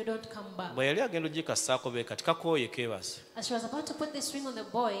ring on you, don't come back. Bwe yali agenda ogikassaako be kati kakooye keebase. As she was about to put this ring on the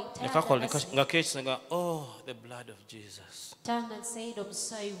boy, Ne tired kakola and asleep, nga keekisenga the blood of Jesus. turned and said,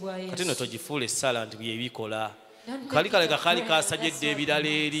 "Omusaayi gwa Kati no Yesu." togifuula essala nti byebikola. Don't Kali make kale it a kaali prayer, kasajja that's edda what ebirala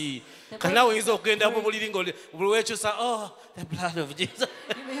it eri. The Kati naawe Bible oyinza okugenda says mu buliri nga buli weekyusa the blood of Jesus.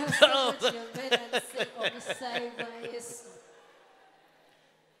 You may have sat at your bed and say, "Omusaayi gwa Yesu."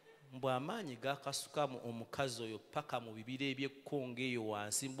 Mbw amaanyi gakasuka omukazi oyo paka mu bibira ebyekkonga eyo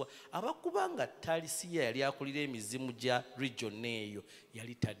wansi mbw abakuba nga Talisiya yali akulira emizimu gya region eyo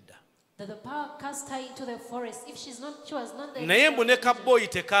yali tadda. That the power cast her into the forest. If she was not the Naye mbu ne kabboyi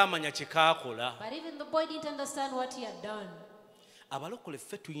tekaamanya kye kaakola. But even the boy didn't understand what he had done. Abalokole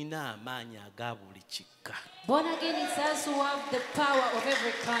ffe tulina amaanyi aga buli kikka Born again, it's us who have the power of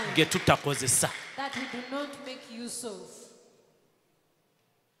every kind ge tutakozesa. that we do not make use of.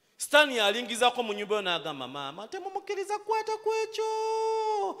 Sitaani yalingizaako mu nnyumba yo n'agamba maama temumukkiriza kukwata ku ekyo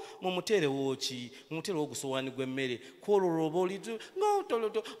mumuteerewo ki mumuteerewo ogusowaani gw'emmere kwolwo oba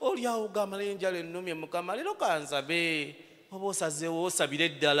oli awo gamala enjala ennumye mukama leero kansabe oba osazeewo osabire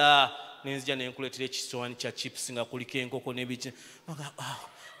eddala nenzija nenkuleetera ekisowaani kya chips nga kuliko enkoko n'ebiki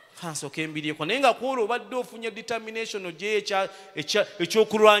kansooka embirieko naye nga kwolwo obadde ofunye determination gye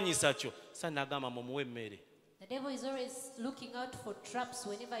ekyokulwanyisa kyo sa n'agamba mumuwe emmere. The devil is always looking out for traps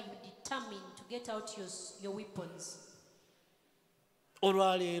whenever you determine to get out your weapons.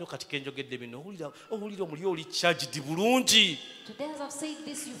 Olwaleero kati kenjogedde bino owulira omuli oli charged bulungi. Today, as I've said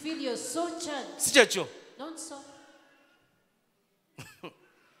this, you feel you're so charged. Si kyekyo Not so.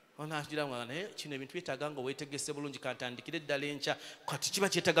 onagira nga naye kino ebintu byetaaga nga weetegese bulungi kantandikire eddala enkya kati kiba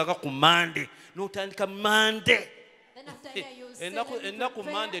kyetagaga ku Mande n'otandika Mande. Then after here, you say, "Let me Ennaku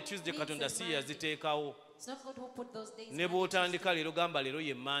prepare Mande Tuesday things Katonda and si Monday." yaziteekawo. It's not God who put those days. Ne Monday, bw'otandika leero gamba leero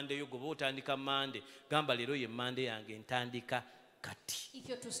ye Mande yo goba otandika Mande gamba leero ye Mande yange ntandika kati. If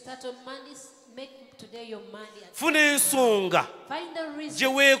you're to start on Mondays, make today your Monday. Funa ensonga Find a gye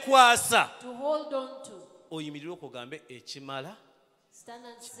reason weekwasa to hold on to. oyimirire okugambe ekimala. Stand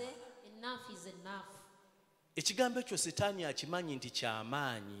and say, enough is enough. Ekigambo ekyo Setaani akimanyi nti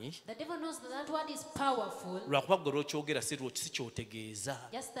ky'amaanyi The devil knows that that word is powerful. lwakuba gwe lwokyogera si kyotegeeza.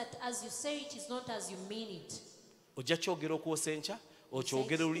 Just that as you say it is not as you mean it. Ojja kyogera okwosa enkya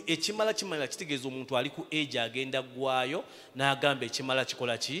okyogera oli ekimala kimala kitegeeza omuntu ali ku age agenda ggwayo n'agamba ekimala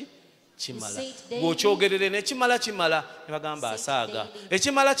kikola ki kimala. Bw'okyogerere n'ekimala kimala ne bagamba asaaga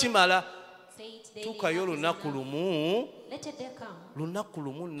ekimala kimala. Say it daily. Tuukayo enough is olunaku enough. lumu Let a day come. lunaku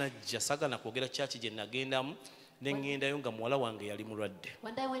lumu najja sagana kwogera kyaki gye nagendamu ne ŋŋendayo nga muwala wange yali mulwadde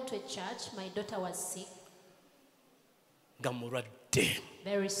One day I went to a church, my daughter was sick, nga mulwadde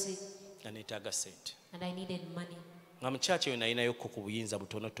very sick, nga neetaaga ssente and I needed money. nga mu kyaki eyo nayinayokko ku buyinza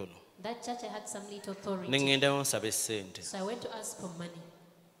butonotono That church I had some little authority. ne ŋŋendayo nsabe ssente. So I went to ask for money.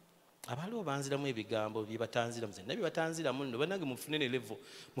 Abaaliwo banziramu ebigambo bye batanziramu zenna bye batanziramu nno banange mufune ne levo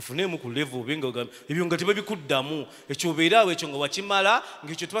mufuneemu ku levo obenga ogamba ebyo nga tebabikuddamu ekyo obeera awo ekyo nga wakimala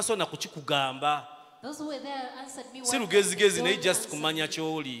ng'ekyo tebasobola kukikugamba Those who were there answered me. Si lugezigezi naye just kumanya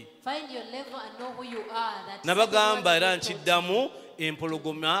ky'oli. Find your level and know who you are. That Nabagamba era nkiddamu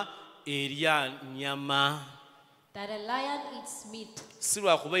empologoma erya nnyama. That a lion eats meat. Si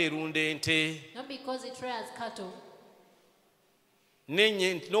lwakuba erunda ente. Not because it rears cattle.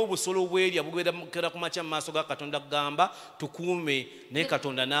 N'obusolo bwerya bugenda ku makya mu maaso ga Katonda kugamba tukuume naye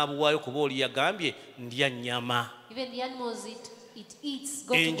Katonda n'abuwaayo kuba oli yagambye ndya nnyama. Even the animals it eats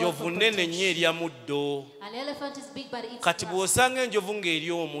go to enjovu nnene nnyo erya muddo. An elephant is big but it eats kati grass. bw'osanga enjovu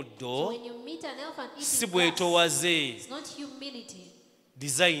ng'erya omuddo So when you meet an elephant eating si grass, bwetowaze it's not humility,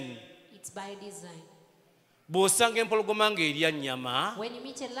 design. it's by design. Bw'osanga empologoma ng'erya nnyama When you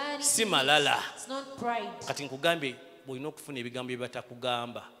meet a lion si eating meat, malala. it's not pride. Kati nkugambye bw'olina okufuna ebigambo bye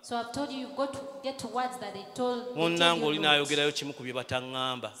batakugamba. So I've told you, you've got to get to words that they told Munnange you oli not. n'ayogerayo kimu ku bye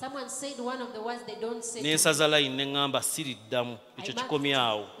bataŋŋamba. Someone said one of the words they don't say. N'ensaza layini ne ŋŋamba siriddamu ekyo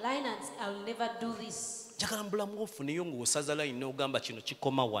kikomyawo. Line and I'll never do this. Njagala mu bulamu ofuneyo ng'osaza layini n'ogamba kino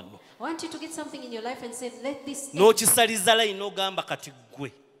kikoma wano. I want you to get something in your life and say, let this end. N'okisaliza layini n'ogamba kati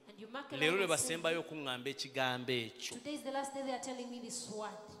ggwe. And you mark a Leero line lwe and say, basembayo okuŋŋamba ekigambo ekyo. today is the last day they are telling me this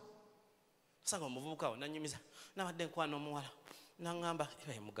word. Sanga omuvubuka awo nannyumiza nabadde nkwana omuwala naŋŋamba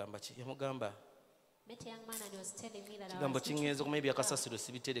yamugamba ki yamugamba Met a young man and he was telling me that I kigambo was kiŋŋenze kumaybe akasasiro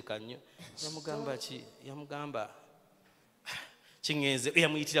sibitereka nnyo yamugamba ki yamugamba kiŋŋenze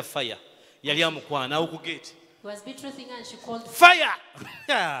yamuyitira fire yali amukwana awo ku gate he was betraying her and she called fire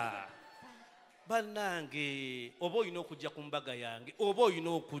bannange oba olina okujja ku mbaga yange oba olina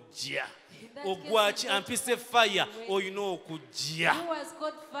okujja ogwaki ampise fire olina okujja You was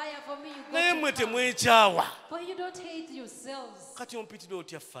called fire for me, you naye got mmwe to come. temwekyawa But you don't hate yourselves. kati ompitira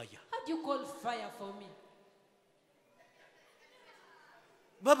otya fire How do you call fire for me?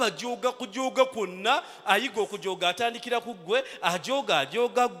 baba joga kujoga kwonna ayiga okujoga atandikira ku ggwe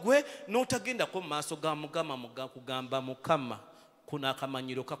ajoga ggwe n'otagendako mu maaso ga mugama kugamba mukama kuno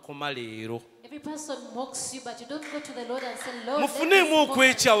akamanyiro kakoma leero Every person mocks you, but you don't go to the Lord and say, Lord, let mufuneemu this mock-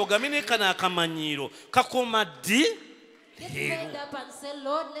 okwekyawo gambe ne kano akamanyiro kakoma ddi get fed up and say,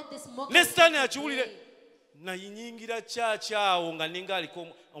 Lord, let this mock ne sitaani us akiwulire today. nayinyingira kyakyawo nga ninga aliko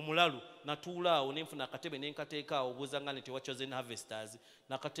omulalu natuula awo nenfuna akatebe nenkateeka awo obuuza nga nti wachosen harvesters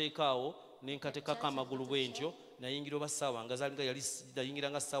nakateeka awo nenkateekako amagulu bwentyo nayingira oba ssaawa nga zalinga yali nayingira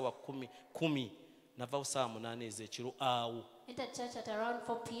nga ssaawa 10 navaawo ssaawa 8 ez'ekiro awo Entered church at around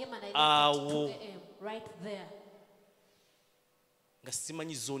 4 p.m. and I left Awo. at 2 a.m. right there. nga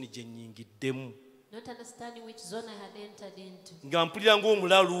simanyi zooni gye nnyingiddemu Not understanding which zone I had entered into. nga mpulira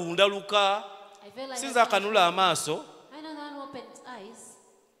ng'omulalu ndaluka I felt like sinza akanula amaaso I know that one opened its eyes.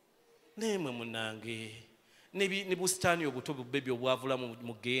 neemwe munnange ne busitaani obuto bubbebi obwavulamu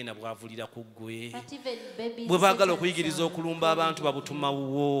mu geena bwavulira ku ggwe But even babies, bwe baagala Satan's, okuyigiriza okulumba abantu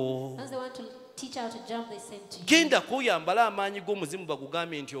babutumawo as they want to teach how to jump, they send to you. genda kuyambala amaanyi g'omuzimu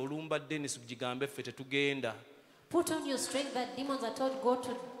bagugambye nti olumba Denis gigambe ffe tetugenda Put on your strength that demons are told go to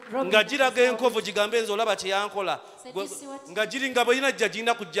rob nga you. giraga enkovu gigambe nze olaba teyankola Said, "You see what?" nga giringa bwelina jja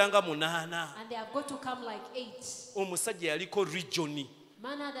girina kujjanga 8 And they have got to come like 8. omusajja yaliko regioni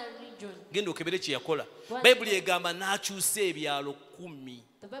Man had a region. genda okebere kye yakola What? bayibuli egamba n'akyusa ebyalo 10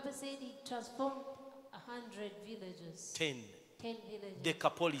 The Bible said he transformed 100 villages. 10 10 villages.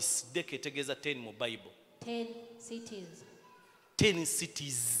 decapolis deka etegeeza 10 mu bayibuli 10 cities. 10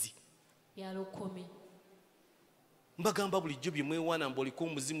 cities Byalo 10. mbagamba bulijjo bye mwewaana mbaoliko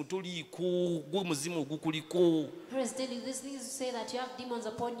omuzimu toliiko gwe muzimu ogukuliko Praise daily. These things say that you have demons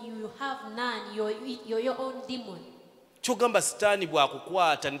upon you. You have none. You're your own demon. kyogamba sitaani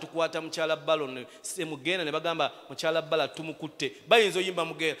bwakukwata ne tukwata mukyala bbalo mugenda ne bagamba mukyala bbala tumukutte bayinza oyimba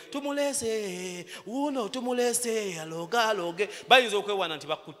mugenda tumuleese wuno tumuleese aloge bayinza okwewaana nti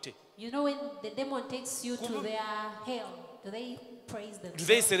bakutte You know when the demon takes you to their hell, do they praise do they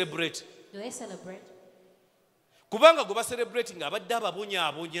themselves? celebrate Do they celebrate? kubanga gwe baselebrate nga abadde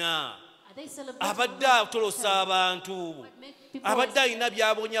ababonyaabonya Are they celebrating? abadde atolosa abantu What make people abadde alina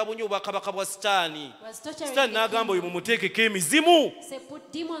byabonyaabonya obwakabaka bwa sitaani was torturing sitaani the n'agamba oyo king. mumuteekeko emizimu Say put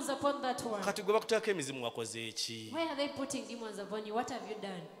demons upon that one. kati gwe bakuteekako emizimu wakoze eki Why are they putting demons upon you? What have you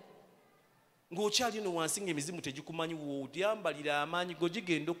done? ng'okyali no wansi ng'emizimu tegikumanyi wodyambalira amaanyi go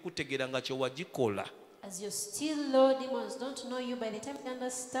gigenda okukutegeera nga kye wagikola As you're still low, demons don't know you. By the time they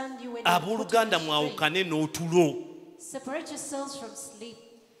understand you, when you abooluganda mwawukane n'otulo separate yourselves from sleep.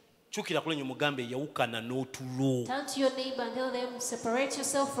 kyukira kulenyo mugambe yawukana n'otulo Turn to your neighbor and tell them, separate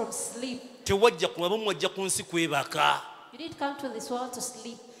yourself from sleep. tewajja kulaba mwajja ku nsi kwebaka You didn't come to this world to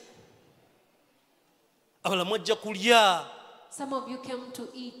sleep. abala mwajja kulya Some of you came to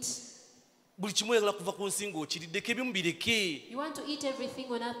eat. buli kimu oyagala kuva ku nsi ng'okiriddeko ebimu bireke. You want to eat everything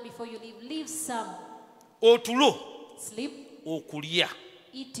on earth before you leave. Leave some. Otulo Sleep. okulya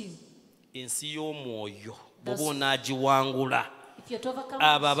Eating. ensi y'omwoyo bw'oba onaagiwangula If you're to overcome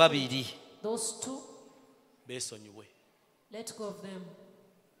abo the ababiri spirit, those two, beesonyiwe. let go of them.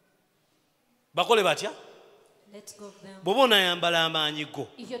 Bakole batya? Let go of them. Bw'oba onaayambala amaanyi go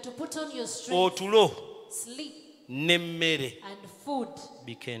If you're to put on your strength, otulo sleep n'emmere and food,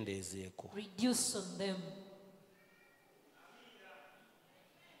 bikendeezeeko. reduce on them.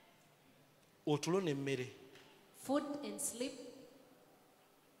 Otulo n'emmere Food and sleep.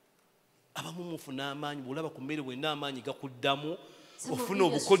 abamu mufuna amaanyi bw'olaba ku mmere bwenna amaanyi gakuddamu Some of ofuna you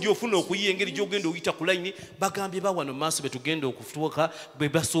obukodyo are ofuna okuyiya engeri gy'ogenda oyita ku layini bagambye bawano mu maaso be tugenda okutuuka bwe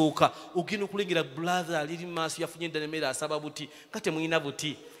basooka ogenda okulengera brother aliri mu maaso yafunye edda n'emmere asaba buti nga temulina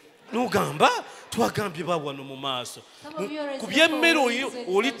buti n'ogamba twagambye bawano mu maaso ku by'emmere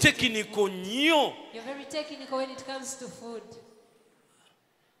oli tekiniko nnyo. You're very technical when it comes to food.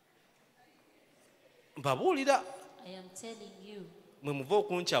 Mbabuulira I am telling you. mwe muva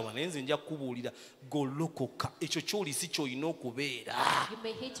okunkyawa naye nze nja kukubuulira golokoka ekyo ky'oli si ky'olina okubeera. You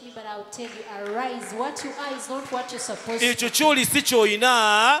may hate me, but I'll tell you, arise. What you are is not what you're supposed Ekyo to. ky'oli si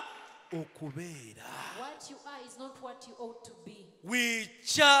ky'olina okubeera. What you are is not what you ought to be.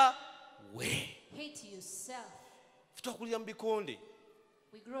 Weekyawe. Hate yourself. Twakulira mu bikonde.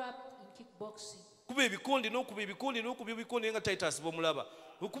 We grew up in kickboxing. Kuba ebikonde n'okuba ebikonde n'okuba ebikonde nga Titus bw'omulaba.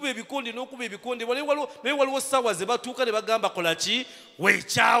 Okuba ebikonde n'okuba ebikonde naye waliwo ssaawa ze batuuka ne bagamba kola ki?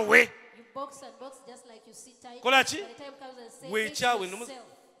 Weekyawe. You box and box just like you sit tight. Kola ki? By the time comes and say, hate Weekyawe. yourself.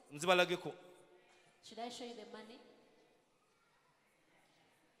 Nzibalageko. Should I show you the money?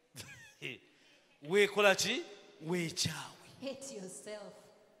 Weekola ki? Weekyawe. Hate yourself.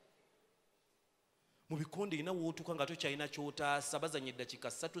 Mu bikonde ina wootuuka nga tokyalina ky'otaasa bazanya eddakiika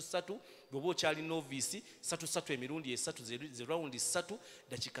 3 bw'oba okyali novisi 3 emirundi 3 ze rawundi 3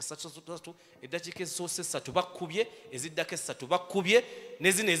 dakiika 3 eddakiika ezisoose 3 bakubye eziddako 3 bakubye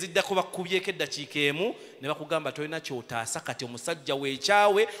nezino eziddako bakubyeko eddakiika emu ne bakugamba tolina ky'otaasa kati omusajja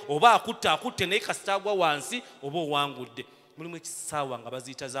weekyawe oba akutte naye kasita agwa wansi oba owangudde. Mulimu ekisaawa nga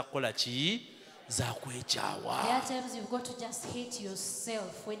baziyita za kukola ki? Za kwekyawa. There are times you've got to just hate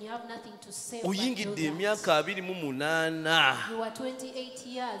yourself when you have nothing to say. Oyingidde emyaka 28. You are 28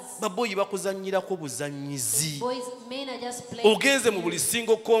 years. Baboyi bakuzannyirako buzannyizi. Boys, men are just playing. Ogenze mu buli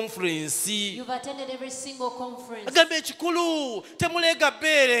single conference. You've attended every single conference. Agambe ekikulu temuleega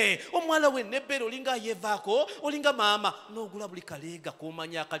bbeere omuwala we n'ebbeere olinga yeevaako olinga maama n'ogula buli kaleega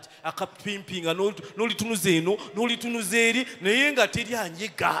k'omanya akapimpinga n'olitunuza eno n'olitunuza eri naye nga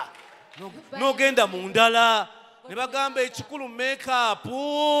teryanyiga. N'ogenda mu ndala ne bagamba ekikulu make-up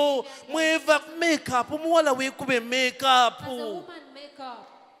mweva make-up omuwala weekube make-up. As a woman, makeup.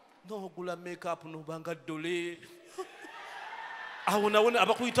 N'ogula make-up n'obanga ddole awo nawo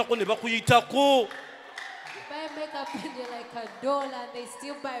abakuyitako ne bakuyitako Buy makeup and you're like $1 and they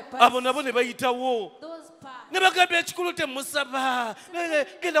still buy parts. abo nabo ne bayitawo Those parts. ne bagamba ekikulu temusaba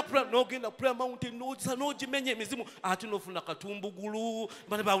genda n'ogenda kupula mountain n'oza n'ogimenya emizimu ate n'ofuna katumbugulu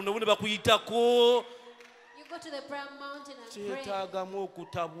nabo ne bakuyitako. You go to the prayer mountain and pray. Kyetaagamu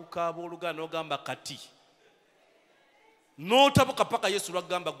okutabuka abooluganda n'ogamba kati n'otabuka paka Yesu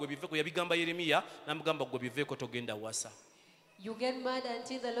lwagamba gwe biveeko yabigamba Yeremiya n'amugamba gwe biveeko togenda wasa. You get mad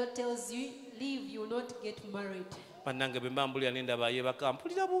until the Lord tells you, leave, you will not get married. Bannange bwe mba mbulira n'endaba yeebaka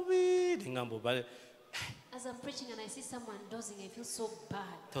mpulira bubi neŋŋamba oba As I'm preaching and I see someone dozing, I feel so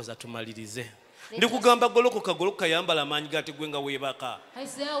bad. toza tumalirize. Ndikugamba golokoka yambala amaanyi gati gwe nga weebaka. I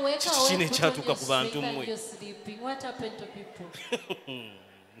say, oh, wake up, Kiki put on ekyatuuka your ku bantu strength and mmwe? you're sleeping. What happened to people?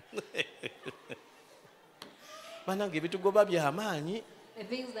 Bannange ebitugoba by'amaanyi The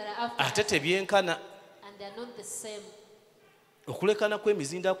things that are after ate us, tebyenkana. and they're not the same. Okulekana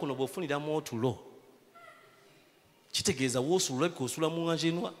kw'emizinda kuno bw'ofuniramu otulo kitegeeza woosulula bika osula mu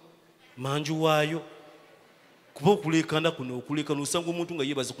njenwa manju waayo kuba okulekana kuno okulekana osanga omuntu nga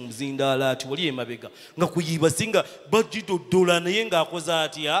yeebaze ku muzindaala ati wali emabega nga kuyiibasi nga bagidoddola naye ng'akoze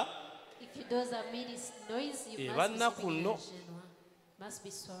atya. If you does a noise, you bannaku must be nno. speaking in must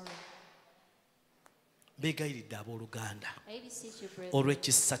be sorry. Beegayiridde abooluganda I beseech you, brethren,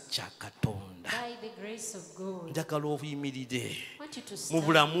 olw'ekisa kya Katonda by the grace of God, njagala obuyimirire I want you to mu stand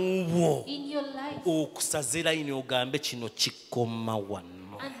bulamu bwo in your life okusaze layini ogambe kino kikoma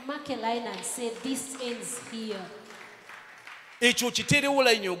wano. and mark a line and say, this ends here. Ekyo kiteerewo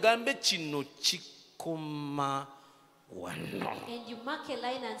layini ogambe kino kikoma wano. And you mark a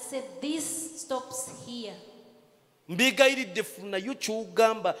line and say, this stops here. mbigayiridde funayo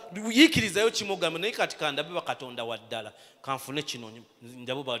kyogamba yiikirizayo kimugamba naye kati kandabe bakatonda wa ddala kanfune kino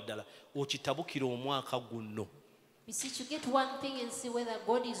ndabe ba ddala okitabukira omwaka guno. Beseech you, get one thing and see whether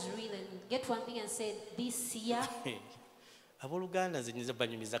God is real, and get one thing and say this year. Abooluganda nze nyiza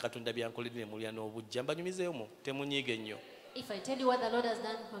banyumiza katonda byankoledde ne mulya n'obujja mbanyumizeeyo temunyiige nnyo. If I tell you what the Lord has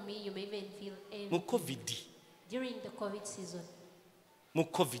done for me, you may even feel Mu envy. covid During the COVID season, mu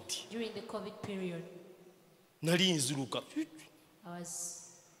covid during the COVID period, nali nziruka I was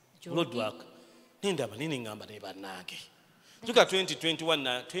road jogging. work nendaba nini ngamba ne bannange tuka 2021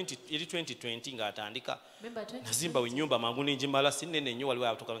 na 2020 ng'atandika Remember 2020? nazimba ennyumba mangu ninjimala sinene nnyo waliwo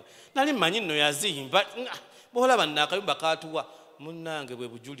atuka nali mmanyi nno yazimba bw'olaba nno akayumba kaatuwa munnange bwe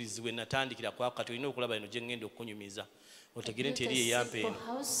bujulizi bwe natandikira kwa kati olina okulaba eno gye ŋŋenda okunyumiza otegere nti eri eyampa eno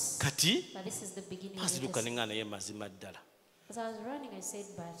kati But this is the beginning of asiruka it. ne ŋŋaana ye mazima ddala. As I was running, I said,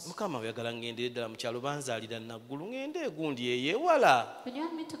 but Mukama oyagala ŋŋendere ddala mu kyalo banzaalira naggulu ŋŋende egundi eyeewala. when you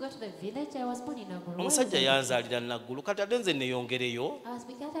want me to go to the village, I was born in Naguru. Omusajja yanzaalira naggulu kati ate nze neeyongereyo I was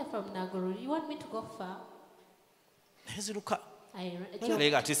begotten from Naguru. You want me to go far? neziruka I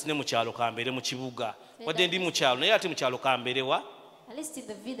naye ate sine mu kyalo kambeere mu kibuga wadde ndi mu kyalo naye ate mu kyalo kambeerewa at least in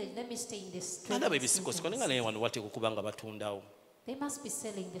the village, let me stay in this nandaba street. ebisikosiko nenga naye wano wateeka okuba nga batundawo They must be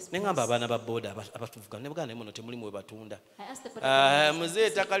selling this ne place. ŋŋamba abaana ba booda abatuvuga ne buganda naye muno temulimu we batunda. I asked the brother, Muze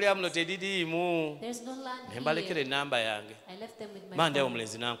ettaka lya muno teririimu there's no land ne mbalekera here. ennamba yange I left them with my mande awo phone.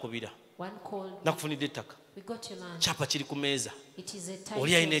 omulenzi n'ankubira One called, nakufunidde ettaka we got your land. kyapa kiri ku meeza It is a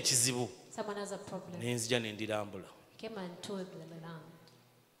oli alina title. ekizibu Someone has a problem. nenzija nendirambula Came and told the land.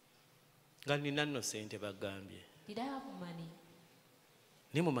 nga nina nno sente bagambye Did I have money?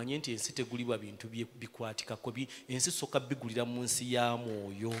 naye mumanye nti ensi tegulibwa bintu bikwatikako ensi sooka bigulira mu nsi ya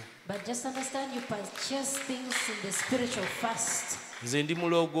mwoyo. But just understand, you purchase things in the spiritual first. Nze ndi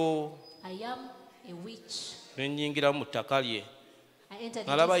mulogo I am a witch. nenyingira mu ttaka lye I entered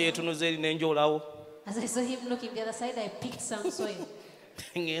alaba into yeetunuza eri nenjolawo As I saw him looking the other side, I picked some soil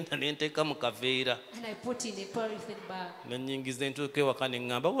ngenda nenteeka mu kaveera and I put in a polythene bag. nenyingiza entuuka ewaka ne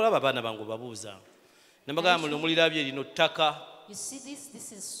ŋŋamba olaba abaana bange babuuza ne mbagamba muno mulirabye lino ttaka You see this?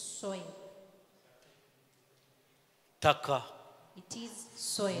 This is soil. ttaka It is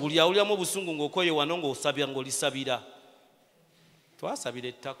soil. buli awuliramu obusungu ng'okoye wano ng'osabira ng'olisabira twasabira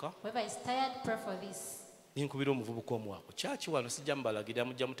ettaka. Whoever is tired, pray for this. Ninkubira omuvubuka omwako kyaki wano sijja mubalagira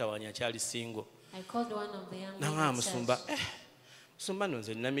mujja mutawanya akyali singo I called one of the young men naŋaa at musumba church. musumba nno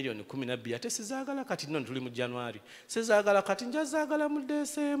nze nina miliyoni 12 ate sizaagala kati nno tuli mu January sizaagala kati njazaagala mu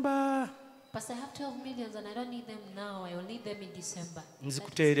December. Pastor, I have 12 millions and I don't need them now. I will need them in December.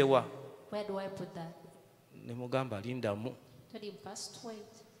 Nzikuteerewa Where do I put that? ne mugamba lindamu Told him, first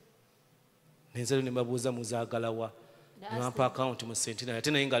wait. nenzero ne mbabuuza muzaagalawa And I asked nampa them, akawunti mu Centenary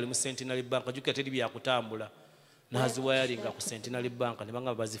ate naye ngaali mu Centenary bank jjukira teri byakutambula n'aziwayalinga ku Centenary bank ne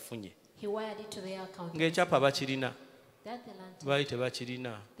bangamba bazifunye he wired it to their account. ng'ekyapa bakirina That the land, baali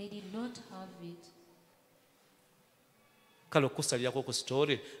tebakirina. they did not have it. Kale okusalirako ku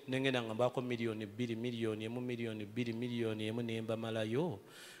sitore nengenda nga mbaako miliyoni 2 miliyoni 1 miliyoni 2 miliyoni 1 ne mbamalayo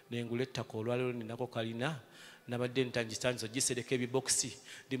nengula ettaka olwaliro ninako kalina nabadde ntangitandisa gisereka ebibokisi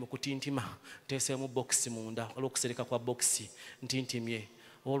ndi mu kutintima nteeseemu bokisi munda olw'okusereka kwa bokisi ntintimye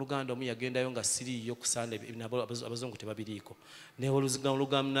owooluganda omu yagendayo nga siriiyo kusanda abazungu tebabiriiko naye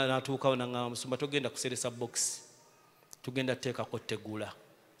olugamu n'atuukawo naŋŋamba musumba togenda kuseresa bokisi tugenda teekako tegula.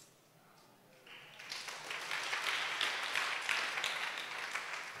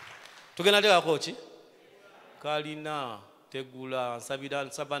 Tugenda teekako ki kalina tegula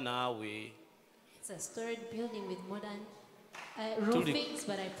nsaba naawe It's a storied building with modern roofings,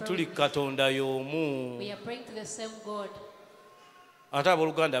 but I tuli promise katonda y'omu. we are praying to the same God. Ate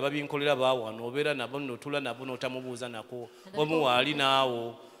abooluganda ababinkolera baawano obeera nabo notula nabo n'otamubuuza nako omu waali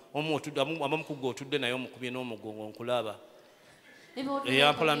naawo abamu ku gwe otudde naye omukubye n'omugongo nkulaba Maybe what we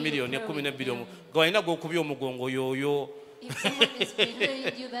eyampola like miliyoni to pray 12 with them. gwe walina gw'okubye omugongo y'oyo. If someone is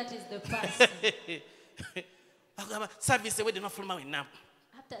behind you, that is the person. Agamba saavisi ewedde nafuluma wenna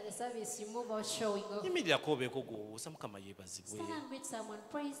After the service, you move out showing off. yimirirako obeeko gw'obuuza mukama yeebazibwe. Stand and meet someone.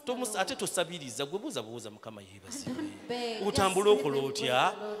 Praise the Lord. Ate tosabiriza gwe buuza buuza mukama yeebazibwe. Beg. Otambule Just okola live and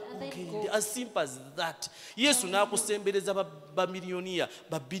otya praise the Lord, and then ogende go. as simple as that. Yesu n'akusembereza bamiliyoniya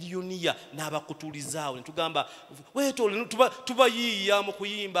babiliyoniya n'abakutuulizaawo ne tugamba weetoolole tubayiiya mu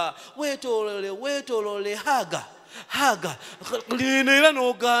kuyimba weetoolole haga lino era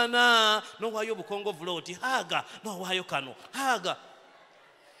n'ogaana n'owaayo obukongovula oti haga n'owaayo kano haga.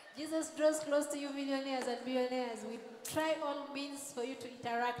 Jesus draws close to you, millionaires and billionaires. We try all means for you to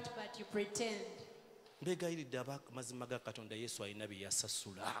interact, but you pretend. mbegayiridde amazima ga Katonda Yesu alina bye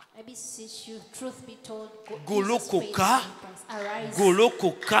yasasula. I beseech you, truth be told, Golokoka, arise.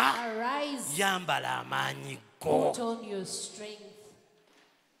 golokoka, Arise. yambala amaanyi go. Put on your strength.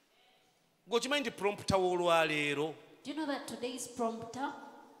 Gwokimanyi nti prompter w'olwaleero Do you know that today's prompter,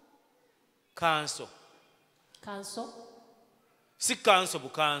 kanso council, si kanso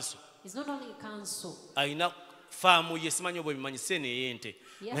bukanso is not only council. alina faamu ye, simanyi oba ebimanyi sene ey'ente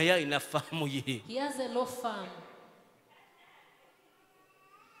Yeah. naye alina faamu ye. He has a law firm.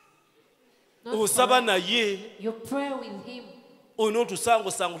 Not Osaba for- naye You pray with him, olina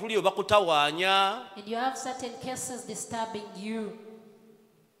otusangosango tuli oba kutawaanya. and you have certain cases disturbing you.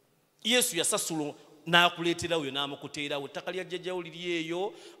 Yesu yasasula n'akuleeterawo n'amukuteerawo ettaka lya jjajjawo liri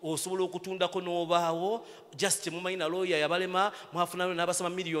eyo osobola okutundako n'obaawo just temumanyi na looya yabalema mwafunayo n'abasoma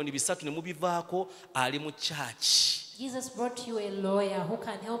miliyoni 3 ne mubivaako ali mu church. Jesus brought you a lawyer who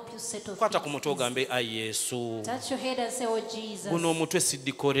can help you settle Kwata ku mutwe things. ogambe ayi Yesu Touch your head and say, oh Jesus. guno omutwe si This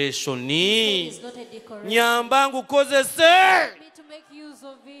decoration head is not a decoration. nyamba ngukozese. Help me to make use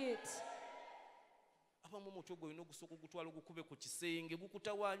of it. abamu omutwe gwo olina ogusooka ogutwala ogukube ku kisenge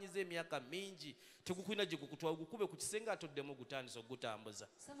gukutawaanyiza emyaka mingi tegukulina gye gukutwala gukube ku kisenge atoddemu gutandisa okugutambuza.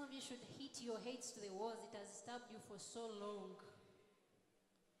 Some of you should hit your heads to the walls. It has disturbed you for so long.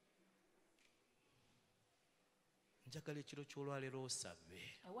 Njagala ekiro ky'olwaleero osabe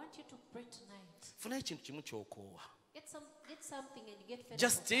I want you to pray tonight. funayo ekintu kimu ky'okoowa Get something and you get fed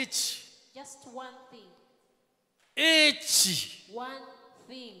just up. of it. eki Just one thing. eki One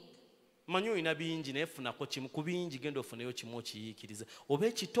thing. manyi olina bingi naye funako kimu ku bingi genda ofunayo kimu okiyiikirize oba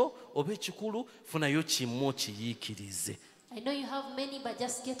ekito oba ekikulu funayo kimu okiyiikirize. I know you have many, but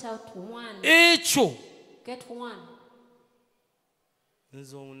just get out one. Ekyo Get one.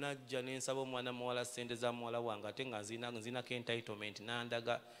 nze onajja nensaba omwana muwala sente za muwala wange ate nga nzinako entitlement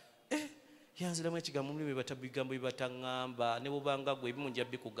nandaga yanziramu ekigambo mulimu bigambo bibataŋŋamba ne bubanga gwe ebimu nja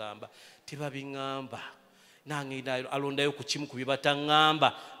bikugamba tebabiŋŋamba nange alondayo ku kimu ku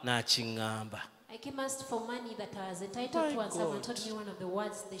bibataŋŋamba n'akiŋŋamba. I came asked for money that I was entitled to, My and someone God. told me one of the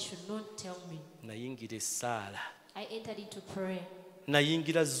words they should not tell me. Nayingira essaala I entered into prayer.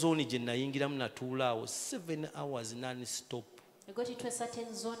 nayingira zooni gye nayingiramu natuulaawo 7 hours non stop. I got into a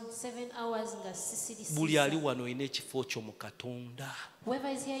certain zone, 7 hours nga CCDC. Buli ali wano olina ekifo kyo mu Katonda. Whoever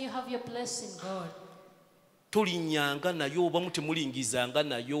is here, you have your place in God. Tolinnyanga nayo oba mutemulingizanga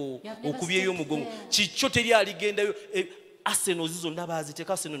nayo You have never okubyeyo stepped omugongo there. kikyo teri aligendayo. Arsenal zonna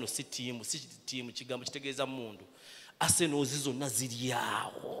baaziteeka. Arsenal si tiimu kigambo kitegeeza mundu. Arsenal zonna ziri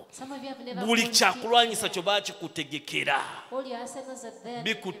awo Some of you have never buli gone kyakulwanyisa there. kyo baakikutegekera All your arsenals are there,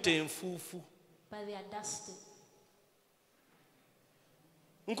 bikutte enfuufu. but they are dusted.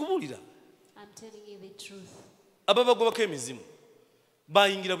 Nkubuulira I'm telling you the truth. ababagobako emizimu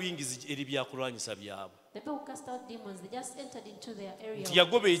bayingira buyingizi eri byakulwanyisa byabwe The people who cast out demons, they just entered into their area. nti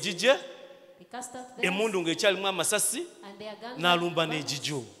yagoba egigye They cast out them, emundu ng'ekyalimu amasasi and they are guns. n'alumba but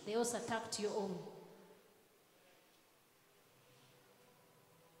n'egigyo. They also attacked your own.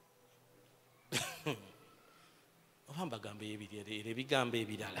 oba mbagambo ebigambo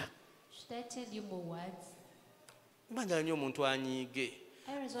ebirala Should I tell you more words? mbanja nnyo omuntu anyiige.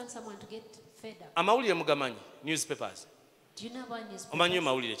 I always want someone to get fed up. Amawulire mugamanyi newspapers Do you know about omanyi newspapers?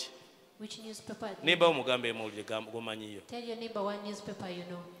 mawulire ki Which newspaper? do you nebawo mugambo emawulire gomanyiyo. Tell your neighbor one newspaper you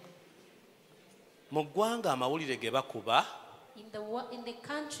know. Mu ggwanga amawulire ge bakuba In the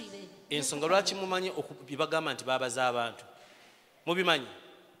country, the ensonga lwaki mumanyi bye bagamba nti baabaza abantu mubimanyi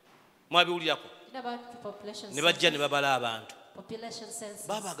mwabiwulirako you know about population ne bajja ne census? babala abantu Population census.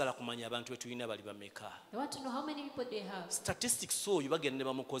 babaagala kumanya abantu betulina bali bameka. They want to know how many people they have. Statistics oyo bagenda ne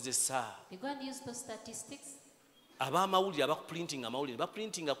bamukozesa They go and use those statistics ab'amawulire abakuprintinga amawulire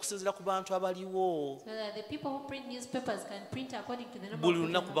baprintinga kusinziira ku bantu abaliwo. so that the people who print newspapers can print according to the number Buli of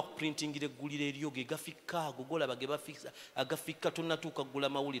lunaku people. bakuprintingira egguliro eryo ge gafikka ago golaba ge bafikisa agafikka tonnatuuka kugula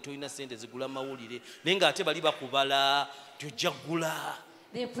mawulire tolina sente zigula mawulire naye ng'ate bali bakubala tyojja ggula.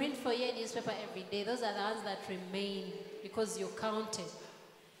 They print for you a newspaper every day. Those are the ones that remain because you're counted.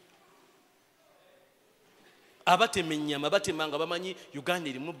 Abatema ennyama batema nga bamanyi Uganda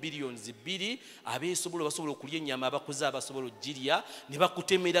erimu billions 2 abeesobola basobola okulya ennyama abakuze abasobola ogirya ne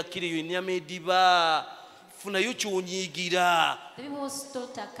bakutemera kiro eyo ennyama ediba funayo kyonyiigira. The people who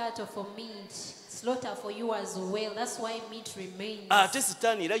slaughter cattle for meat, slaughter for you as well. That's why meat remains. Ate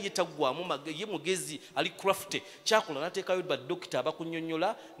sitaani era yetaggwamu ye mugezi ali crafty kyakola n'ateekayo baddokita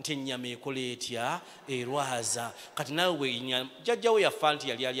abakunnyonnyola nti ennyama ekola etya erwaza kati naawe jjajjawo yafa nti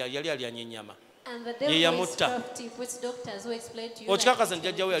yali alyanya ennyama. And the devil is crafty, puts doctors who explain to you. Okikakasa that nti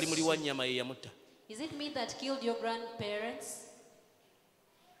jjajjawo yali muliwa nnyama ye yamutta. is it me that killed your grandparents?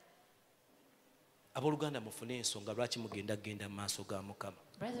 Abooluganda mufune ensonga lwaki mugenda genda mu maaso ga Mukama.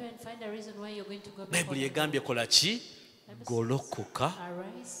 Brethren, find a reason why you're going to go before Bayibuli the Lord. egambye kola ki? Golokoka.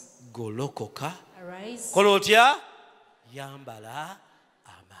 Arise, Golokoka. arise, Kola otya? Yambala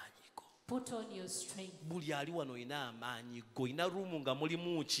amaanyi go. put on your strength. Buli ali wano olina amaanyi go. Olina ruumu nga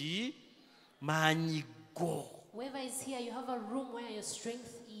mulimu ki? Maanyi go. Whoever is here, you have a room where your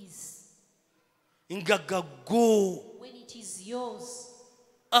strength is. Nga gago. When it is yours.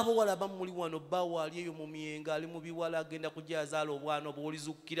 Abawala bamuli wano bawaali eyo mu myenga ali mu biwala agenda kujazaala obwana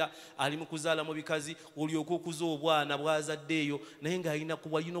obwolizukkira ali mu kuzaala mu bikazi olyoka okuza obwana bwazadde eyo naye ng'alina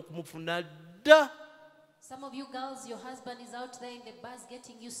kuwalina okumufuna dda. Some of you girls, your husband is out there in the bus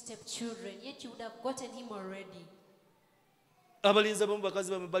getting you stepchildren, yet you would have gotten him already. Abalinzi abamu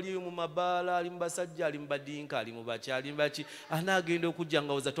bakazi bamwe bali eyo mu mabaala ali mu basajja ali mu badinka ali mu baki ali mu baki anaagenda okujja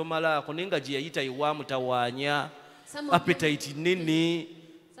nga oza tomalaako naye nga gye yayita ewaamutawaanya appetite nene.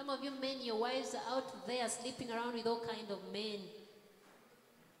 Some of you men, your wives are out there sleeping around with all kind of men.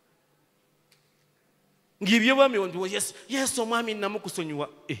 Ng'ebyobwami nti yes omwami namukusonyiwa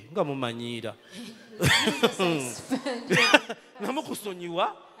nga mumanyiira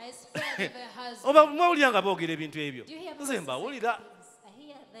namukusonyiwa I spared the husband. oba mwawulira nga boogera ebintu ebyo Do you hear nze mbawulira. I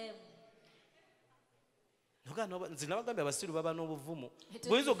hear them. Nze nabagambye abasiru baba n'obuvumu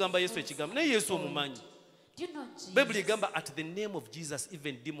bw'oyinza okugamba Yesu ekigambo naye Yesu omumanyi. Do you know Jesus? Bayibuli egamba at the name of Jesus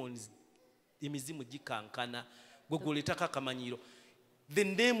even demons emizimu gikankana gwe gw'oleetako akamanyiiro. The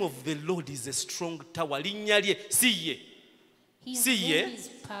name of the Lord is a strong tower. Linnya lye si ye. His Si ye name is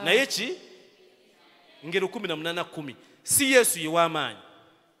power. naye ki? Ngero 18:10 si Yesu ye w'amaanyi.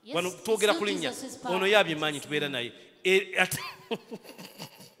 Yes, Wano it's twogera not ku linnya Jesus' power. ono ye abimanyi tubeera naye.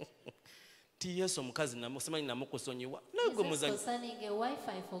 Ti Yesu omukazi simanyi namukusonyiwa naye gwe Jesus muzanyi. concerning a wife,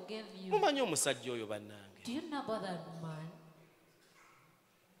 I forgave you. Mumanyi omusajja oyo bannange. Do you know about that man?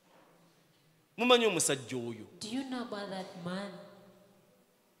 Mumanyi omusajja oyo. Do you know about that man?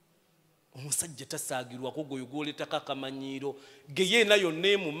 Omusajja tasaagirwako gwe gw'oleetako akamanyiiro ge yeena yonna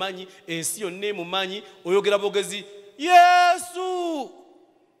emumanyi ensi yonna emumanyi oyogera bogezi Yesu.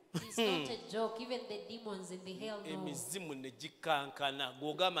 It's not a joke. Even the demons in the hell know. Emizimu ne gikankana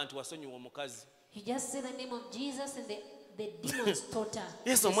gw'ogamba nti wasonyiwa omukazi. You just say the name of Jesus and the demons totter.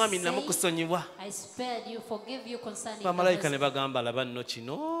 Yesu They omwami say, namukusonyiwa. I spared you, forgive you concerning Bamalayika ne the husband. bagamba laba nno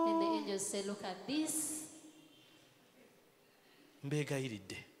kino. Then the angels say, look at this.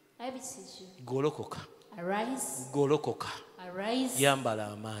 Mbeegayiridde. I beseech you. Golokoka. Arise. Golokoka. Arise. Yambala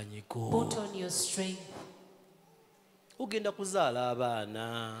amaanyi go. Put on your strength. Ogenda kuzaala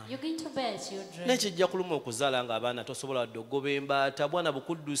abaana. You're going to bear children. Nekijja kuluma okuzaala nga abaana tosobola wadde ogoba embaata bwana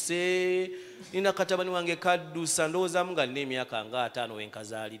bukudduse nina katabani wange kaddusa ndowoozaamu nga nina emyaka nga 5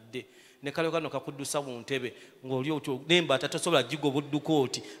 wenkazaalidde ne kale kano kakuddusa mu ntebe ng'oli otyo n'embaata tosobola gigoba odduko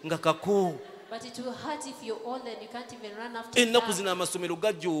oti nga kako. But it will hurt if you're old and you can't even run after Ennaku them. zino amasomero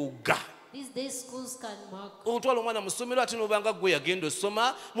gajooga. These days schools can mark. Otwala omwana mu ssomero ate n'obanga gwe yagenda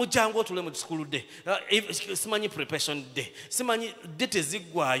osoma mujjangu otule mu school day. Simanyi preparation day. Simanyi date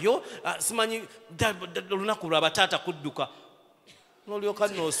eziggwayo. Simanyi olunaku lwa bataata kudduka. N'olyoka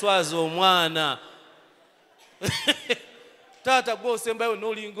n'oswaza omwana. Taata gwe osembayo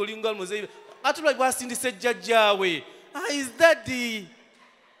n'olinga muzeeyi. Ate lwa bwasindise jjajjaawe. Is daddy.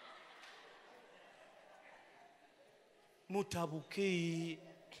 Mutabuke.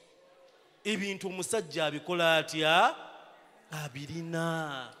 Ebintu omusajja abikola atya?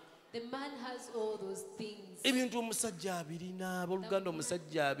 Abirina. The man has all those things. Ebintu omusajja abirina. Abooluganda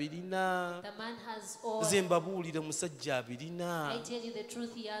omusajja abirina. The man has all. Nze mbabuulire omusajja abirina. I tell you the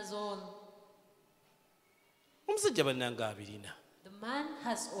truth, he has all. Omusajja bannanga abirina. The man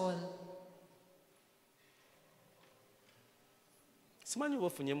has all. Simanyi oba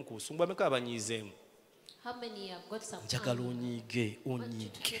ofunyemu ku busungu bameka abanyiizeemu. How many have got some Njagala anger? onyiige, Want you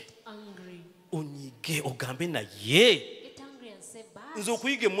to onyiige. get angry. Onyiige ogambe naye. Get angry and say, Nze bye.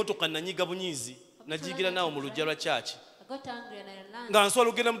 okuyiga emmotoka nanyiga bunyiizi. Nagiyigira naawe mu luggya lwa kyaki. I got angry and I learned. Nga nsobola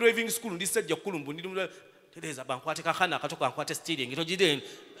okugenda mu driving school ndi sajja kulumbu ndi tereza bankwate kakana akato kankwate steering togire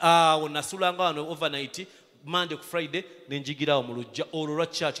awo nasulanga wano overnight Monday ku Friday nenjigirawo mu luggya olwo lwa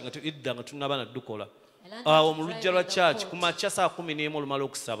church nga edda nga tunaba na dukola awo mu luggya lwa church ku makya saa 11 olumala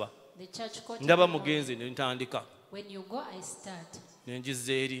okusaba The church court. ndaba mugenzi ne ntandika When you go, I start.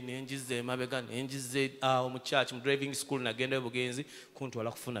 nenjiza eri nenjiza emabega nenjiza awo mu church mu driving school nagendayo bugenzi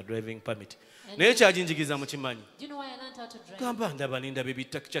kuntwala kufuna driving permit naye kyajinjigiza mu kimanyi. Do you know why I learned how to drive? Gamba ndaba ninda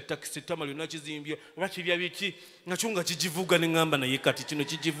kya takisi tama lyonna kizimbye oba kirya biki nakyo nga kigivuga ne ŋŋamba naye kati kino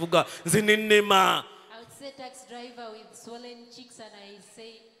kigivuga nze nennema. I would say taxi driver with swollen cheeks and I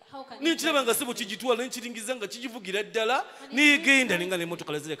say, How can you nekiraba nga drive sebo safely? kigitwala nekiringiza nga kigivugira ddala negenda nenga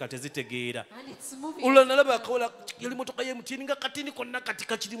nemotoka lazireka tezitegeera And it's moving. olwo nalaba akawola yali motoka yemutini nga katini konna kati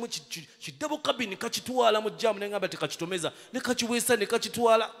kakirimu kidabo kabini kakitwala mu jamu neŋŋamba tekakitomeza nekakiweesa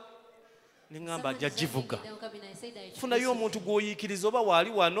nekakitwala neŋŋamba ajja givuga funayo omuntu gw'oyiikiriza oba waali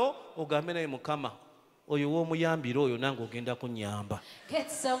wano ogambe naye mukama oyo w'omuyambira oyo nange ogenda kunnyamba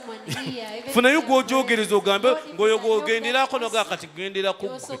Get someone here. Even funayo if you're gw'ogyogereza ogambe God, if ng'oyo it's a help gw'ogenderako that nogaa person, kati gendera ku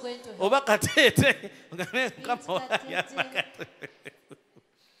you're also ggwe going to help. oba kateete ogambe mukama Katete. wange.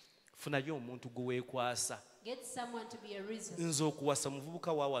 funayo omuntu gwe weekwasa Get someone to be a reason. nze okuwasa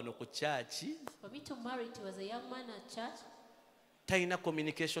muvubuka wa wano ku kyaki For me to marry, it was a young man at church talina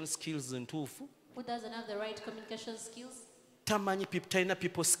communication skills ntuufu who doesn't have the right communication skills, tamanyi talina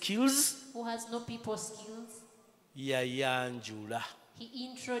people skills who has no people skills. yayanjula He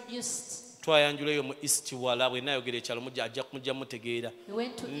introduced. twayanjula eyo mu east wala bwe nayogera ekyalo mujja mutegeera We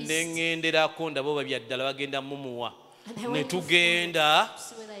went to East. neŋŋenderako ndaba oba byaddala bagenda mumuwa And I ne went to tugenda to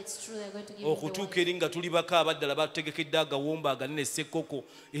see whether it's true they're going to give him the okutuuka wife. eri nga tuli baka abaddala bategekedde agawombo aganene sekoko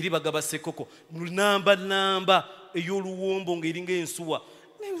eri bagaba sekoko namba ey'oluwombo ng'eringa ensuwa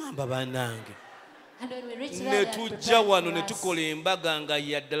neŋŋamba bannange And when we reached there, ne they had tujja prepared wano for ne us. tukola embaga nga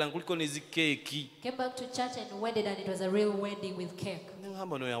yaddala nkuliko ne zikeeki Came back to church and wedded, and it was a real wedding with cake.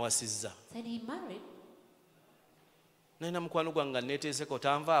 neŋŋamba ono yawasizza Then he married. nalina mukwano gwange nga neeteeseko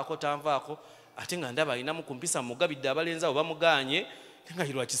tanvaako ate nga ndaba alinamu ku mpisa mugabidde abalenzi abo bamuganye nga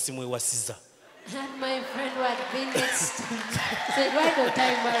ye lwaki simwewasiza And my friend who had been next to me said, why don't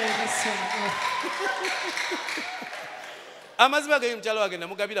I marry this one? amazima gaye mukyalo wage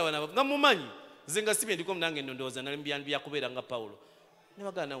namugabira wana nga mumanyi nze nga sibye ndiko munange ndowooza nali byakubeera nga pawulo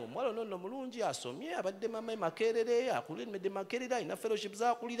nebagaa nawe omuwala ono mulungi asomye abadde mama makerere akulemedde makerere alina fellowship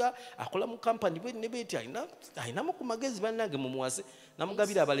zakulira akola mu kampani bwe ne beti alinamu ku magezi bannange mumuwase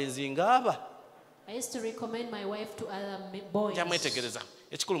namugabira abalenzi ngaaba I used to recommend my wife to other boys. jamwetegereza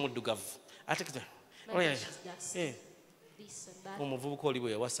ekikulu muddugavu ate Like she's just this and that. omuvubuka oli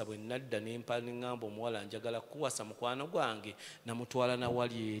bwe yawasa bwe nadda neŋŋamba omuwala njagala kuwasa mukwano gwange namutwala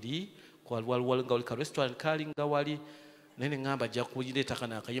nawali eri nga oli ka restaurant kaali nga wali naye neŋŋamba ajja kuleetaka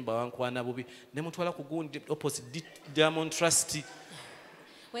naakayimba wankwana bubi nemutwala ku gundi opposite Diamond Trust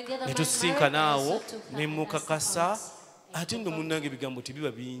When the other ne man tusinkana married, I awo also took her ne and mukakasa asked her out. ate nno munnange ebigambo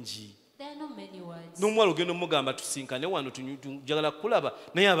tebiba bingi There are not many words. n'omuwala ogenda omugamba tusinkane wano njagala kukulaba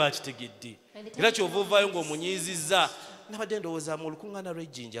naye aba akitegedde era kyova ovaayo ng'omunyiizizza nabadde ndowoozaamu olukuŋŋaana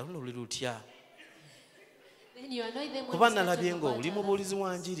lw'ejjinja luno lwe lutya Then you annoy them when kuba you start nalabye talking nga about oli others. mubuulizi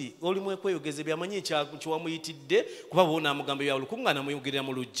wa njiri oli mwekweyogeze byamanyi kyewamuyitidde kuba boonamugamba bya olukuŋŋaana muyogerera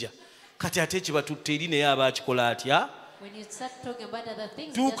mu lujja kati ate ekibatutte eri naye aba akikola atya When you start talking about other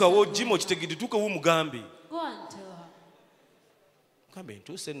things, just tuukawo start jima going okitegedde tuukawo mugambe on. Go and tell her. gambe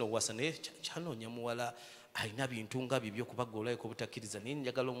ntuuse nno wasa naye kyanoonya muwala alina bintu nga bibyo kubaga olayiko obutakkiriza naye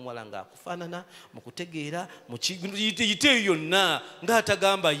njagala omuwala ng'akufaanana mu kutegeera yite eyo yonna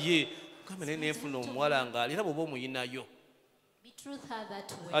ng'atagamba ye gambe naye nenfuna omuwala ng'alina bw'oba omuyinayo Betroth her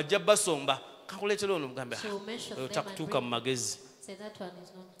that way. ajja basomba kakuleetera ono mugambe She will mention oyo them takutuuka and mu magezi say that one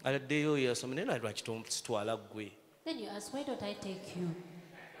is not. aladdeyo oyo yasoma naye lwaki tositwala ggwe Then you ask, why don't I take you?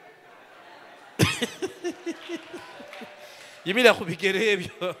 yimira ku bigero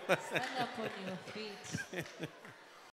ebyo Stand up on your feet.